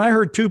 And I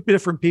heard two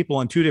different people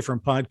on two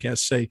different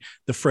podcasts say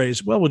the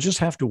phrase, well, we'll just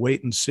have to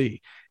wait and see.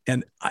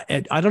 And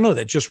I don't know,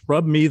 that just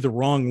rubbed me the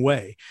wrong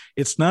way.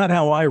 It's not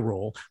how I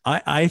roll.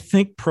 I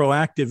think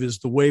proactive is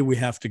the way we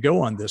have to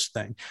go on this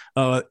thing.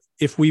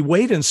 If we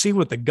wait and see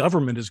what the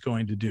government is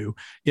going to do,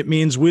 it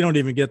means we don't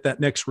even get that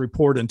next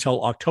report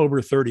until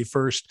October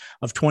 31st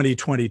of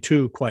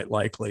 2022, quite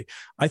likely.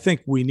 I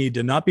think we need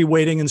to not be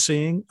waiting and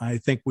seeing. I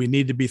think we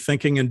need to be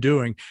thinking and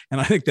doing. And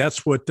I think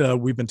that's what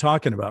we've been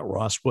talking about,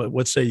 Ross.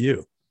 What say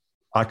you?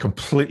 I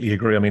completely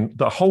agree. I mean,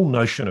 the whole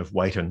notion of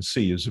wait and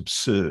see is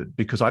absurd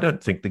because I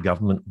don't think the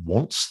government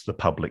wants the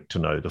public to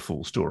know the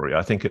full story.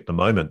 I think at the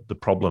moment the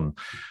problem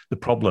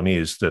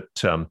is that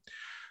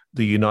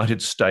the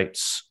United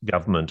States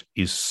government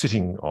is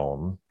sitting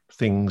on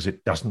things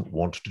it doesn't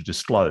want to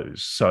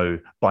disclose. So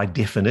by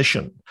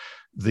definition,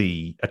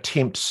 the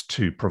attempts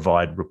to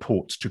provide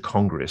reports to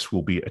Congress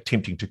will be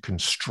attempting to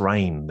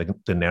constrain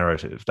the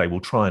narrative. They will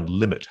try and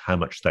limit how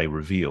much they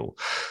reveal.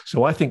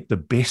 So I think the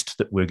best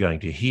that we're going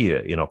to hear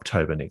in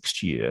October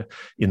next year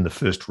in the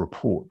first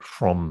report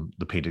from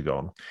the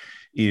Pentagon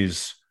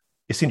is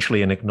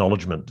essentially an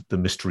acknowledgement that the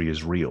mystery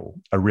is real,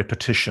 a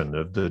repetition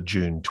of the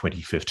June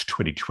 25th,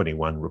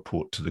 2021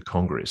 report to the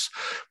Congress.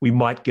 We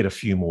might get a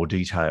few more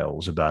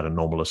details about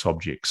anomalous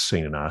objects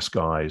seen in our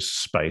skies,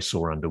 space,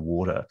 or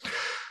underwater.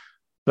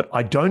 But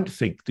I don't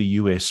think the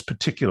US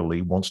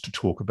particularly wants to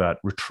talk about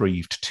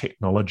retrieved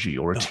technology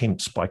or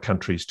attempts by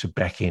countries to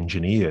back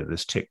engineer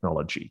this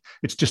technology.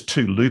 It's just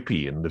too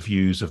loopy in the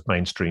views of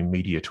mainstream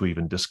media to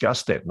even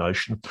discuss that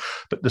notion.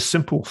 But the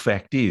simple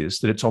fact is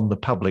that it's on the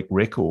public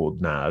record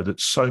now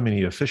that so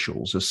many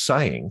officials are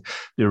saying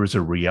there is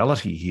a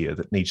reality here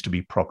that needs to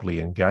be properly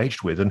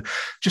engaged with. And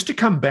just to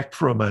come back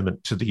for a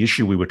moment to the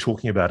issue we were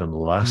talking about in the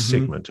last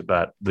segment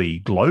about the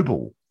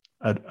global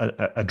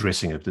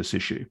addressing of this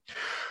issue.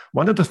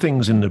 One of the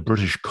things in the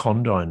British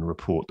Condign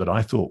report that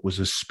I thought was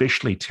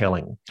especially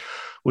telling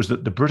was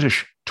that the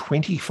British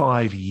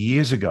 25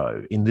 years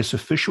ago in this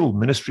official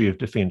Ministry of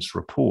Defence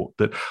report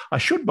that I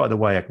should, by the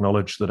way,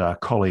 acknowledge that our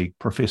colleague,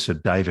 Professor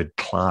David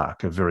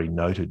Clark, a very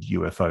noted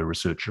UFO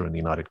researcher in the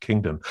United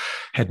Kingdom,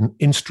 had an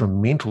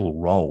instrumental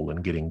role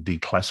in getting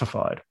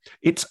declassified.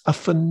 It's a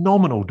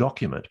phenomenal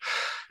document.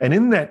 And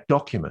in that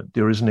document,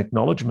 there is an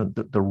acknowledgement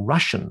that the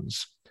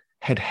Russians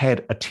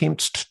had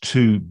attempts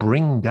to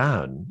bring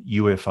down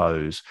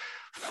UFOs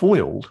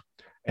foiled,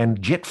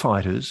 and jet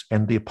fighters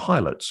and their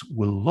pilots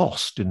were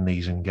lost in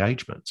these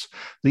engagements.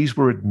 These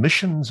were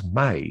admissions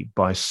made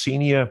by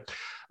senior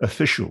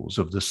officials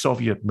of the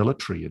Soviet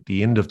military at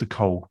the end of the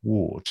Cold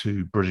War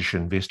to British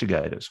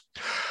investigators.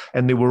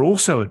 And there were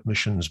also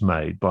admissions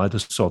made by the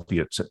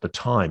Soviets at the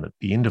time, at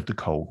the end of the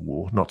Cold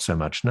War, not so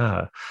much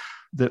now,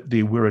 that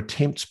there were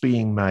attempts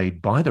being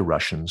made by the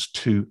Russians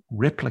to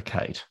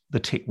replicate the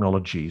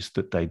technologies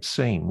that they'd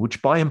seen,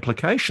 which by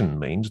implication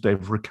means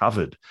they've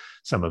recovered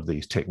some of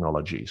these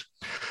technologies.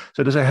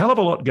 So there's a hell of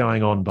a lot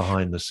going on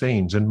behind the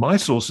scenes. And my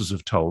sources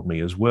have told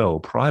me as well,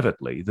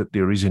 privately, that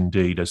there is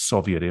indeed a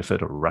Soviet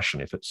effort, or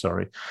Russian effort,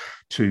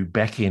 to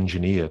back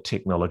engineer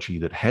technology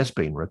that has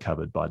been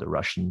recovered by the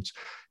Russians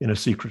in a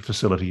secret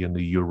facility in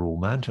the Ural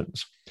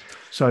Mountains.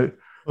 So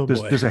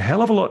there's a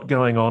hell of a lot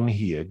going on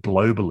here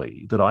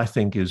globally that I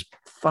think is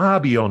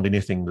far beyond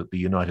anything that the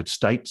United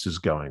States is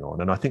going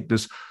on. And I think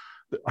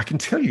I can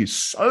tell you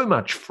so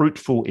much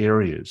fruitful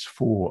areas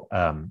for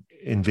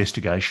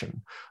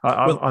investigation.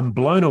 I'm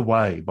blown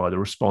away by the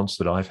response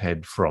that I've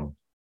had from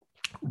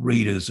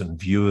readers and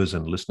viewers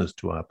and listeners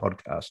to our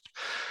podcast.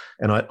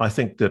 And I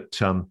think that,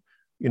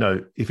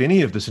 if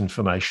any of this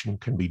information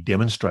can be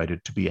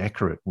demonstrated to be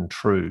accurate and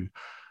true,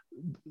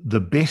 the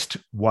best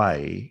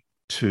way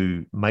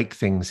to make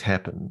things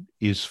happen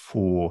is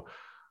for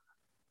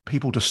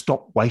people to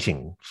stop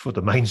waiting for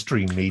the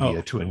mainstream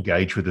media to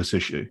engage with this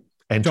issue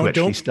and to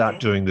actually start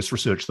doing this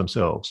research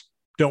themselves.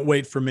 Don't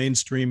wait for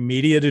mainstream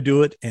media to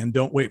do it, and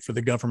don't wait for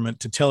the government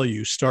to tell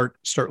you. Start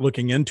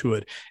looking into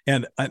it.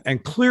 And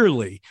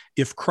clearly,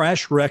 if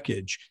crash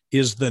wreckage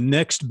is the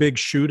next big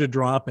shoe to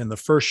drop, and the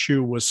first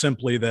shoe was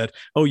simply that,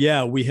 oh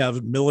yeah, we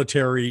have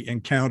military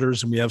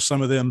encounters and we have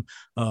some of them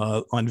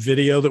on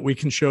video that we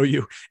can show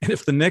you. And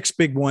if the next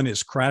big one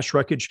is crash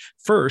wreckage,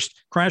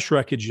 first, crash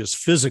wreckage is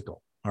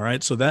physical. All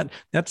right. So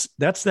that's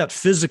that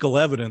physical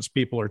evidence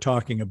people are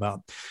talking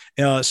about.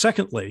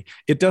 Secondly,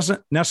 it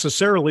doesn't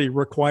necessarily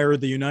require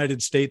the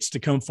United States to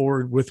come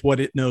forward with what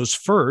it knows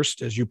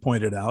first, as you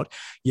pointed out.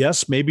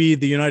 Yes, maybe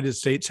the United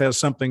States has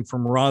something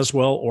from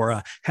Roswell or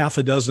a half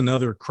a dozen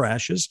other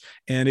crashes,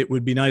 and it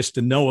would be nice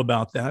to know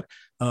about that.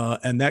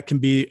 And that can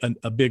be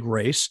a big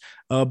race.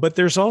 But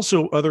there's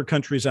also other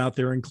countries out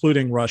there,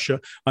 including Russia.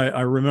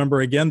 I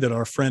remember again that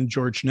our friend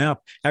George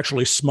Knapp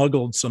actually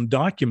smuggled some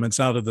documents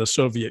out of the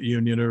Soviet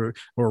Union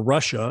or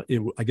Russia.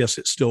 I guess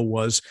it still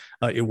was.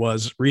 It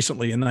was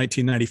recently in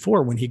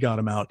 1994 when he got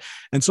them out.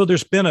 And so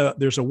there's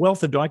a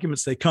wealth of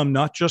documents. They come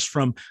not just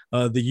from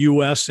the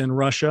U.S. and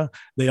Russia.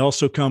 They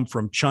also come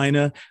from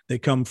China. They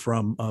come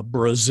from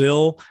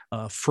Brazil,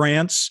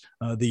 France,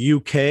 the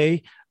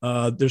U.K.,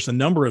 there's a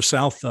number of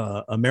South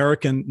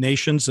American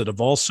nations that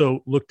have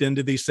also looked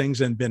into these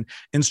things and been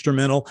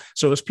instrumental.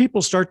 So as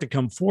people start to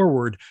come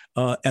forward,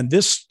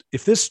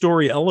 if this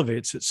story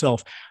elevates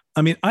itself,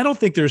 I mean, I don't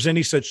think there's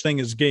any such thing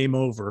as game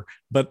over,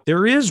 but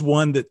there is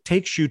one that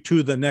takes you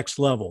to the next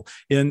level.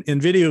 In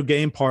video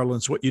game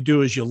parlance, what you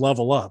do is you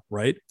level up,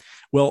 right?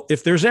 Well,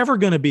 if there's ever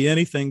going to be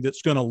anything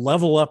that's going to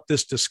level up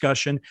this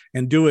discussion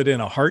and do it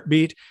in a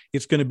heartbeat,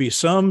 it's going to be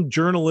some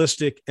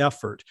journalistic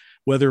effort,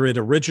 whether it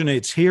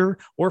originates here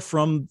or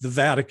from the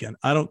Vatican.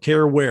 I don't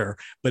care where,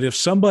 but if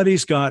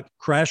somebody's got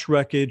crash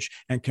wreckage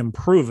and can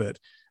prove it,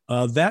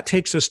 that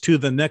takes us to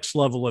the next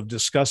level of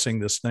discussing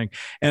this thing.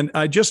 And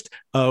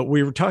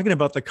we were talking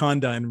about the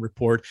Condign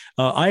report.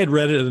 I had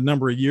read it a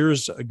number of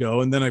years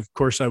ago. And then, of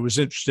course, I was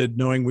interested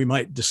knowing we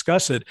might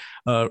discuss it,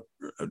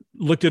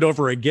 looked it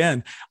over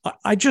again.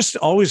 I just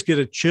always get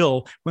a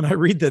chill when I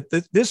read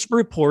that this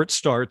report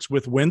starts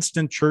with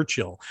Winston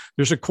Churchill.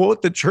 There's a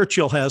quote that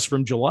Churchill has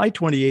from July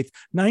 28th,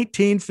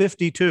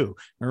 1952.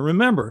 And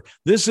remember,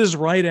 this is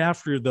right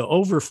after the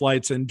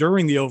overflights and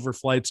during the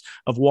overflights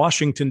of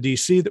Washington,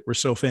 D.C. that were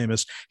so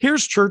famous.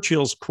 Here's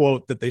Churchill's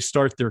quote that they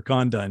start their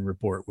Condign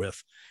report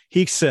with.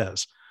 He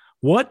says,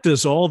 "What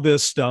does all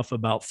this stuff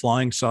about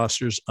flying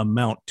saucers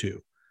amount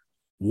to?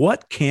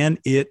 What can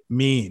it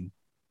mean?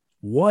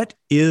 What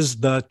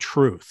is the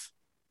truth?"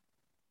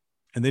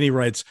 And then he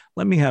writes,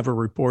 "Let me have a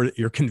report at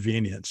your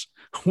convenience."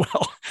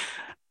 Well,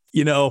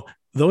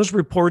 those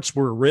reports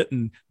were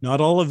written.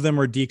 Not all of them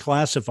are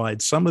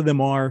declassified. Some of them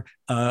are.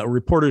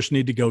 Reporters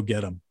need to go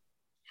get them.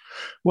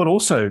 Well,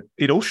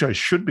 it also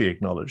should be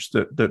acknowledged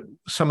that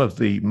some of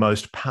the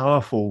most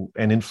powerful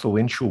and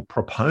influential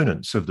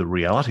proponents of the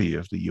reality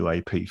of the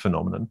UAP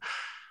phenomenon,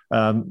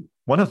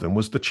 one of them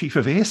was the Chief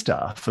of Air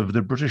Staff of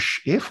the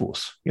British Air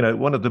Force.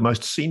 One of the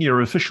most senior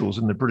officials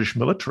in the British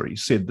military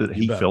said that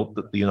he felt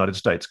that the United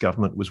States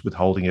government was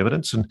withholding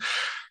evidence. And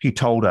he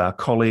told our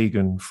colleague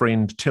and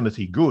friend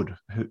Timothy Good,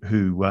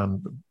 who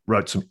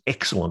wrote some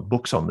excellent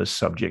books on this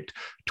subject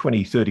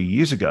 20, 30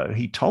 years ago,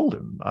 he told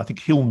him, I think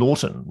Hill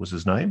Norton was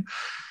his name,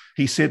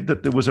 he said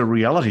that there was a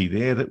reality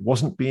there that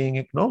wasn't being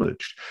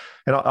acknowledged.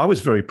 And I was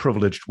very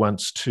privileged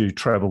once to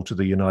travel to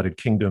the United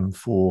Kingdom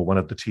for one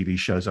of the TV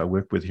shows I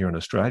work with here in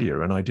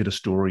Australia. And I did a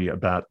story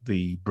about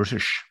the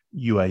British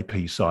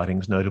UAP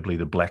sightings, notably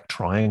the Black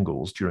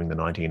Triangles during the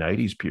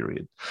 1980s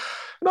period.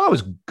 And I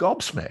was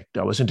gobsmacked.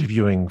 I was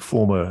interviewing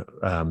former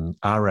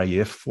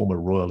RAF,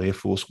 former Royal Air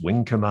Force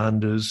wing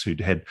commanders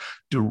who'd had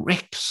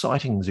direct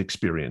sightings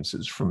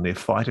experiences from their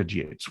fighter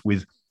jets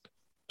with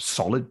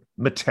solid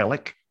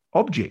metallic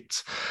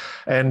objects.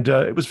 And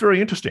it was very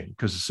interesting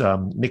because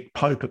Nick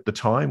Pope at the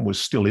time was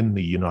still in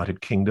the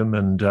United Kingdom,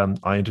 and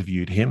I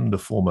interviewed him, the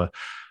former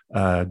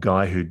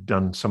guy who'd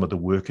done some of the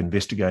work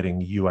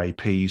investigating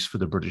UAPs for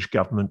the British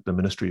government, the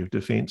Ministry of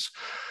Defence.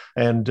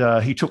 And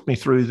he took me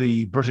through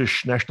the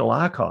British National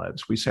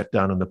Archives. We sat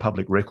down in the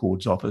Public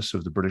Records Office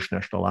of the British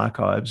National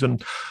Archives,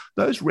 and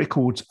those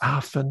records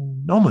are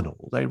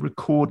phenomenal. They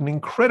record an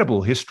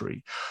incredible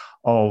history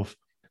of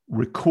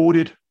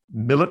recorded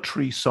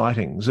military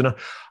sightings. And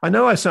I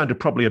know I sounded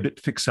probably a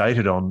bit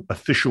fixated on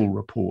official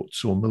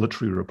reports or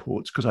military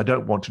reports because I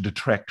don't want to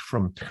detract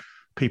from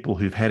people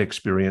who've had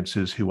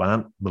experiences who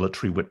aren't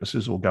military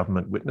witnesses or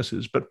government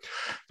witnesses. But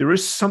there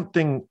is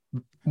something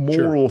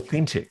more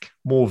authentic,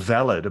 more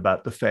valid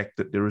about the fact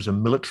that there is a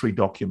military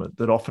document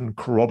that often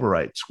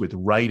corroborates with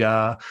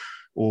radar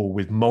or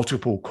with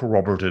multiple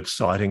corroborative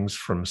sightings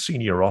from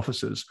senior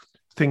officers,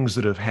 things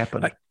that have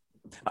happened.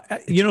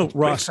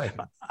 Ross,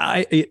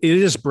 it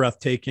is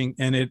breathtaking.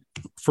 And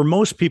for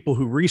most people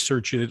who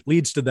research it, it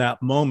leads to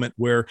that moment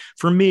where,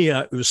 for me,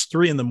 it was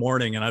 3 a.m.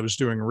 and I was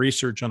doing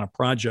research on a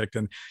project,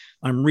 and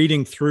I'm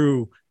reading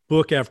through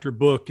book after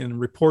book and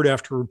report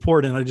after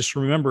report. And I just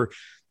remember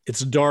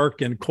it's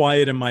dark and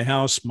quiet in my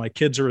house. My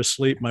kids are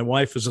asleep. My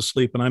wife is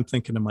asleep. And I'm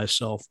thinking to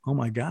myself, oh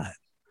my God,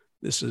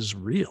 this is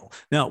real.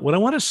 Now, what I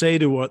want to say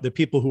to the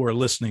people who are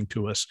listening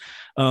to us,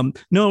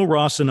 no,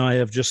 Ross and I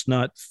have just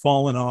not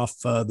fallen off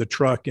the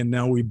truck and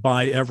now we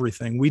buy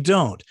everything. We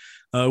don't.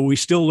 We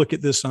still look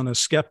at this on a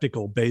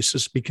skeptical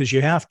basis because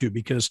you have to,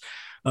 because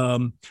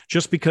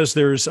just because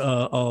there's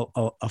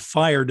a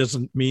fire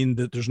doesn't mean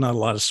that there's not a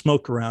lot of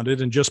smoke around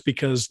it. And just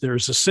because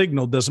there's a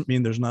signal doesn't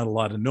mean there's not a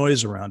lot of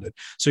noise around it.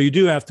 So you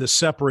do have to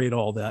separate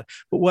all that.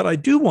 But what I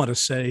do want to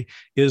say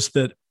is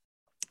that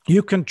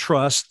you can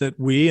trust that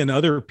we and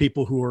other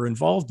people who are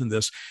involved in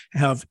this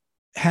have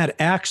had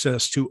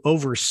access to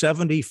over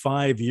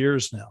 75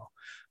 years now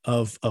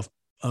of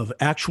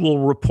actual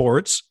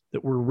reports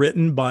that were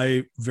written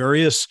by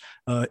various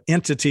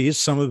entities,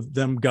 some of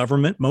them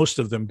government, most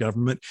of them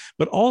government,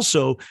 but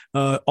also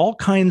all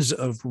kinds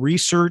of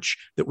research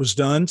that was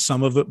done,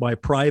 some of it by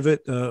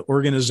private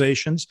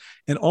organizations,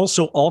 and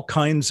also all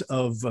kinds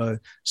of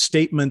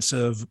statements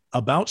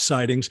about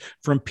sightings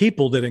from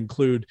people that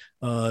include,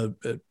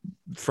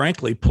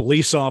 frankly,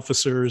 police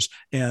officers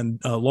and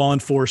law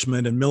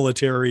enforcement and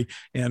military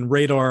and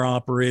radar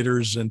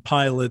operators and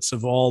pilots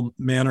of all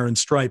manner and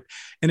stripe.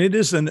 And it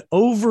is an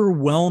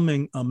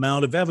overwhelming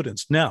amount of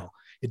evidence. Now,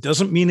 it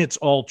doesn't mean it's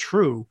all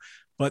true,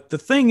 but the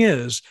thing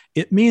is,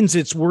 it means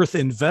it's worth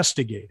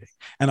investigating.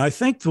 And I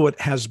think what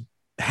has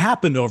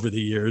happened over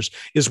the years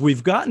is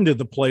we've gotten to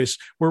the place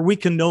where we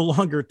can no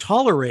longer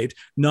tolerate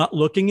not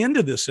looking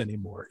into this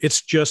anymore.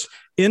 It's just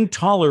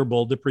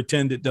intolerable to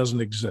pretend it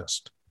doesn't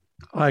exist.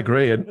 I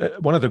agree. And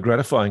one of the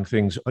gratifying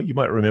things, you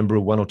might remember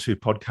 1 or 2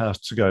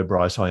 podcasts ago,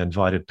 Bryce, I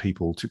invited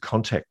people to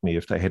contact me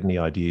if they had any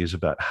ideas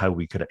about how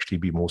we could actually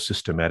be more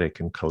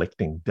systematic in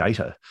collecting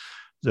data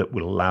that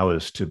will allow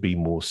us to be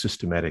more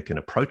systematic in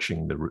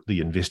approaching the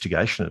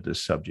investigation of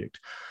this subject.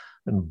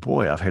 And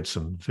boy, I've had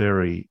some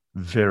very,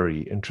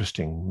 very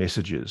interesting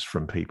messages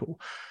from people.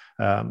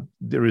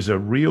 There is a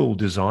real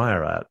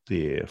desire out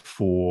there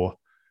for,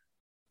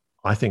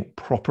 I think,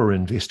 proper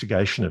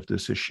investigation of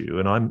this issue.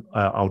 And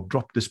I'll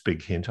drop this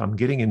big hint. I'm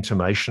getting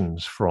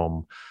intimations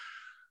from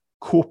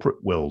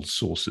corporate world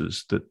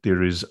sources that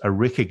there is a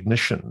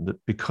recognition that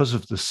because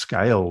of the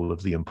scale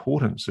of the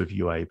importance of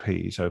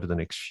UAPs over the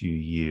next few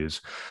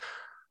years,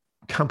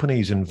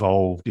 companies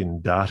involved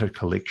in data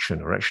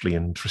collection are actually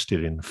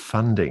interested in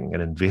funding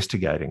and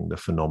investigating the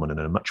phenomenon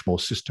in a much more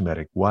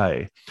systematic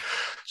way.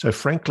 So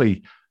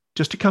frankly,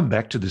 just to come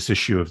back to this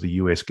issue of the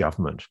US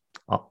government,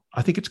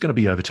 I think it's going to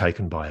be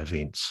overtaken by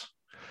events.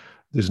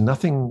 There's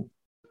nothing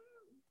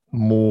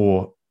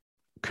more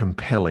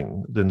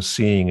compelling than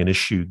seeing an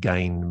issue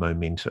gain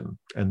momentum.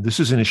 And this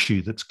is an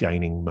issue that's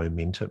gaining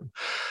momentum.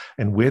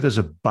 And where there's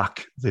a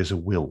buck, there's a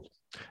will.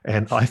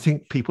 And I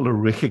think people are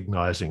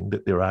recognizing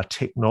that there are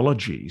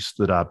technologies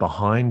that are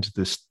behind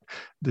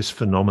this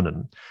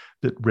phenomenon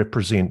that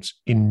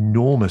represents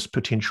enormous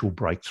potential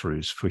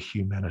breakthroughs for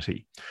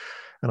humanity.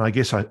 And I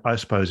guess I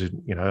suppose,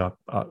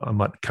 I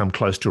might come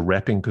close to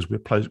wrapping because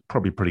we're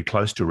probably pretty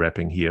close to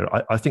wrapping here.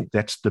 I think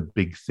that's the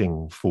big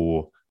thing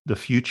for the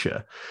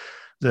future,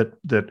 that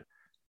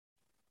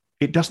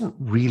it doesn't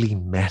really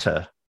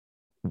matter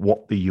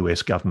what the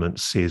US government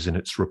says in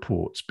its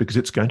reports because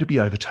it's going to be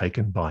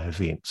overtaken by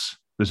events.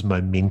 There's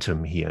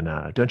momentum here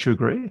now. Don't you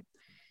agree?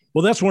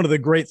 Well, that's one of the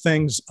great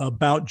things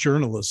about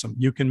journalism.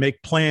 You can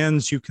make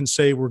plans. You can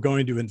say, we're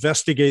going to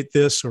investigate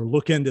this or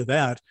look into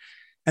that.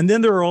 And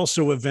then there are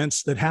also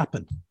events that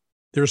happen.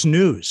 There's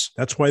news.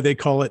 That's why they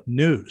call it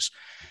news.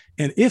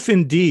 And if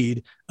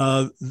indeed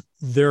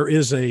there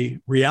is a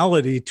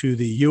reality to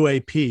the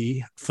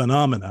UAP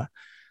phenomena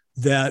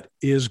that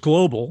is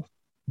global,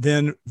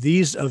 then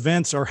these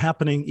events are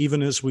happening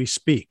even as we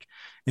speak.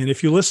 And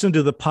if you listen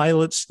to the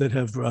pilots that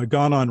have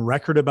gone on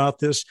record about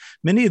this,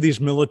 many of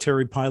these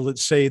military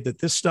pilots say that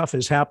this stuff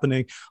is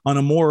happening on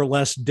a more or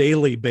less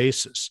daily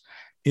basis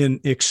in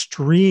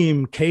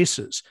extreme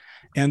cases.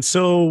 And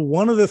so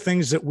one of the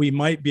things that we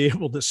might be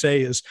able to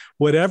say is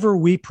whatever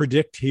we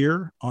predict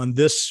here on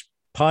this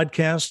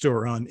podcast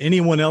or on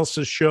anyone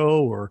else's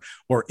show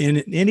or in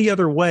any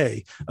other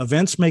way,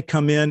 events may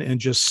come in and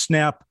just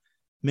snap,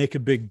 make a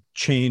big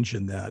change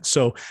in that.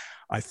 So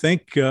I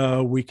think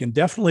we can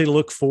definitely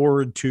look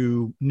forward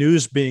to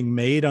news being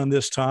made on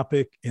this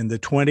topic in the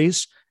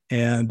 20s.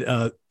 And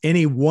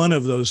any one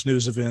of those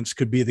news events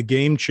could be the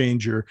game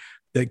changer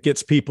that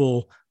gets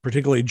people,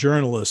 particularly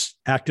journalists,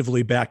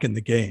 actively back in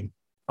the game.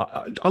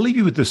 I'll leave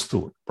you with this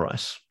thought,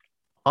 Bryce.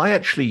 I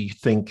actually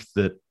think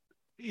that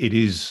it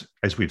is,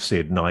 as we've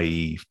said,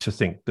 naive to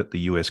think that the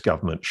US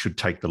government should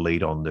take the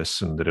lead on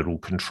this and that it'll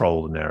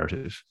control the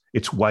narrative.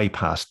 It's way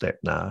past that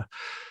now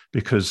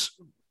because,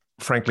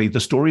 frankly,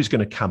 the story is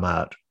going to come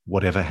out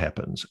whatever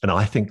happens. And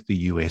I think the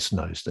US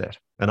knows that.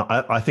 And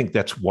I think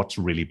that's what's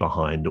really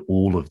behind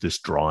all of this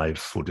drive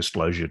for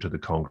disclosure to the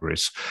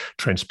Congress,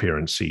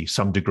 transparency,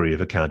 some degree of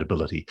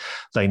accountability.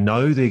 They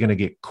know they're going to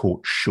get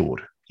caught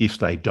short if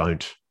they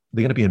don't.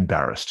 They're going to be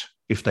embarrassed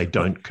if they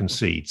don't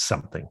concede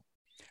something.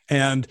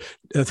 And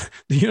the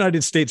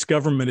United States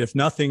government, if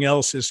nothing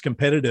else, is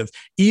competitive.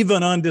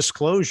 Even on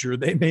disclosure,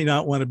 they may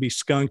not want to be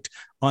skunked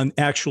on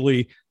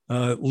actually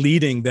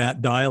leading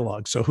that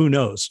dialogue. So who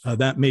knows?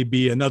 That may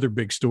be another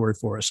big story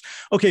for us.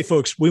 Okay,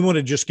 folks, we want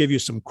to just give you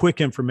some quick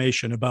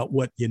information about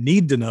what you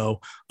need to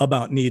know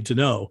about Need to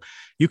Know.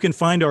 You can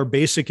find our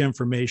basic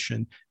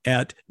information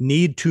at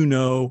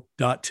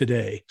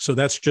needtoknow.today. So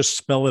that's just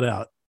spell it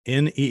out,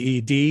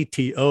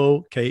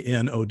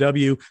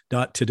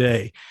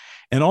 needtoknow.today.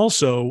 And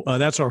also,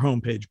 that's our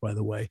homepage, by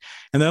the way.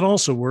 And that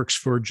also works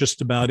for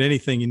just about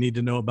anything you need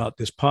to know about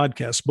this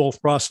podcast. Both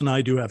Ross and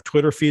I do have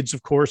Twitter feeds,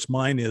 of course.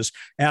 Mine is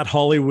at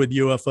Hollywood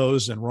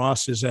UFOs, and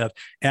Ross is at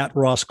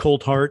Ross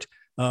Coulthart.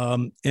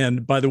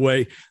 And by the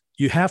way,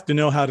 you have to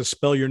know how to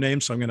spell your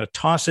name, so I'm going to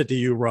toss it to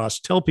you,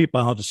 Ross. Tell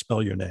people how to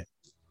spell your name.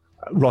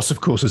 Ross,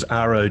 of course, is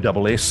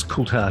R-O-S-S.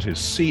 Coulthart is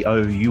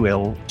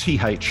C-O-U-L-T-H-A-R-T.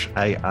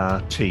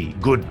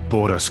 Good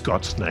border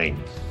Scots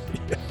name.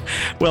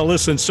 Well,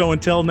 listen, so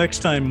until next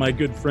time, my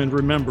good friend,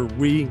 remember,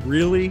 we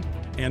really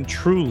and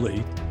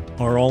truly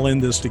are all in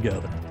this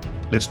together.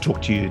 Let's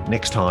talk to you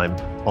next time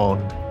on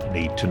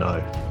Need to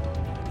Know.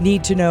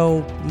 Need to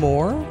know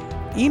more?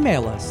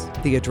 Email us.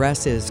 The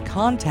address is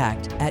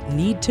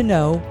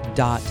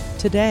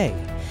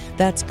contact@needtoknow.today.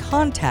 That's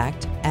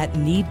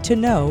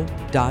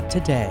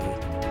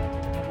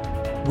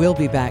contact@needtoknow.today. We'll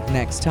be back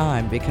next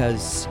time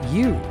because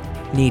you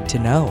need to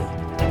know.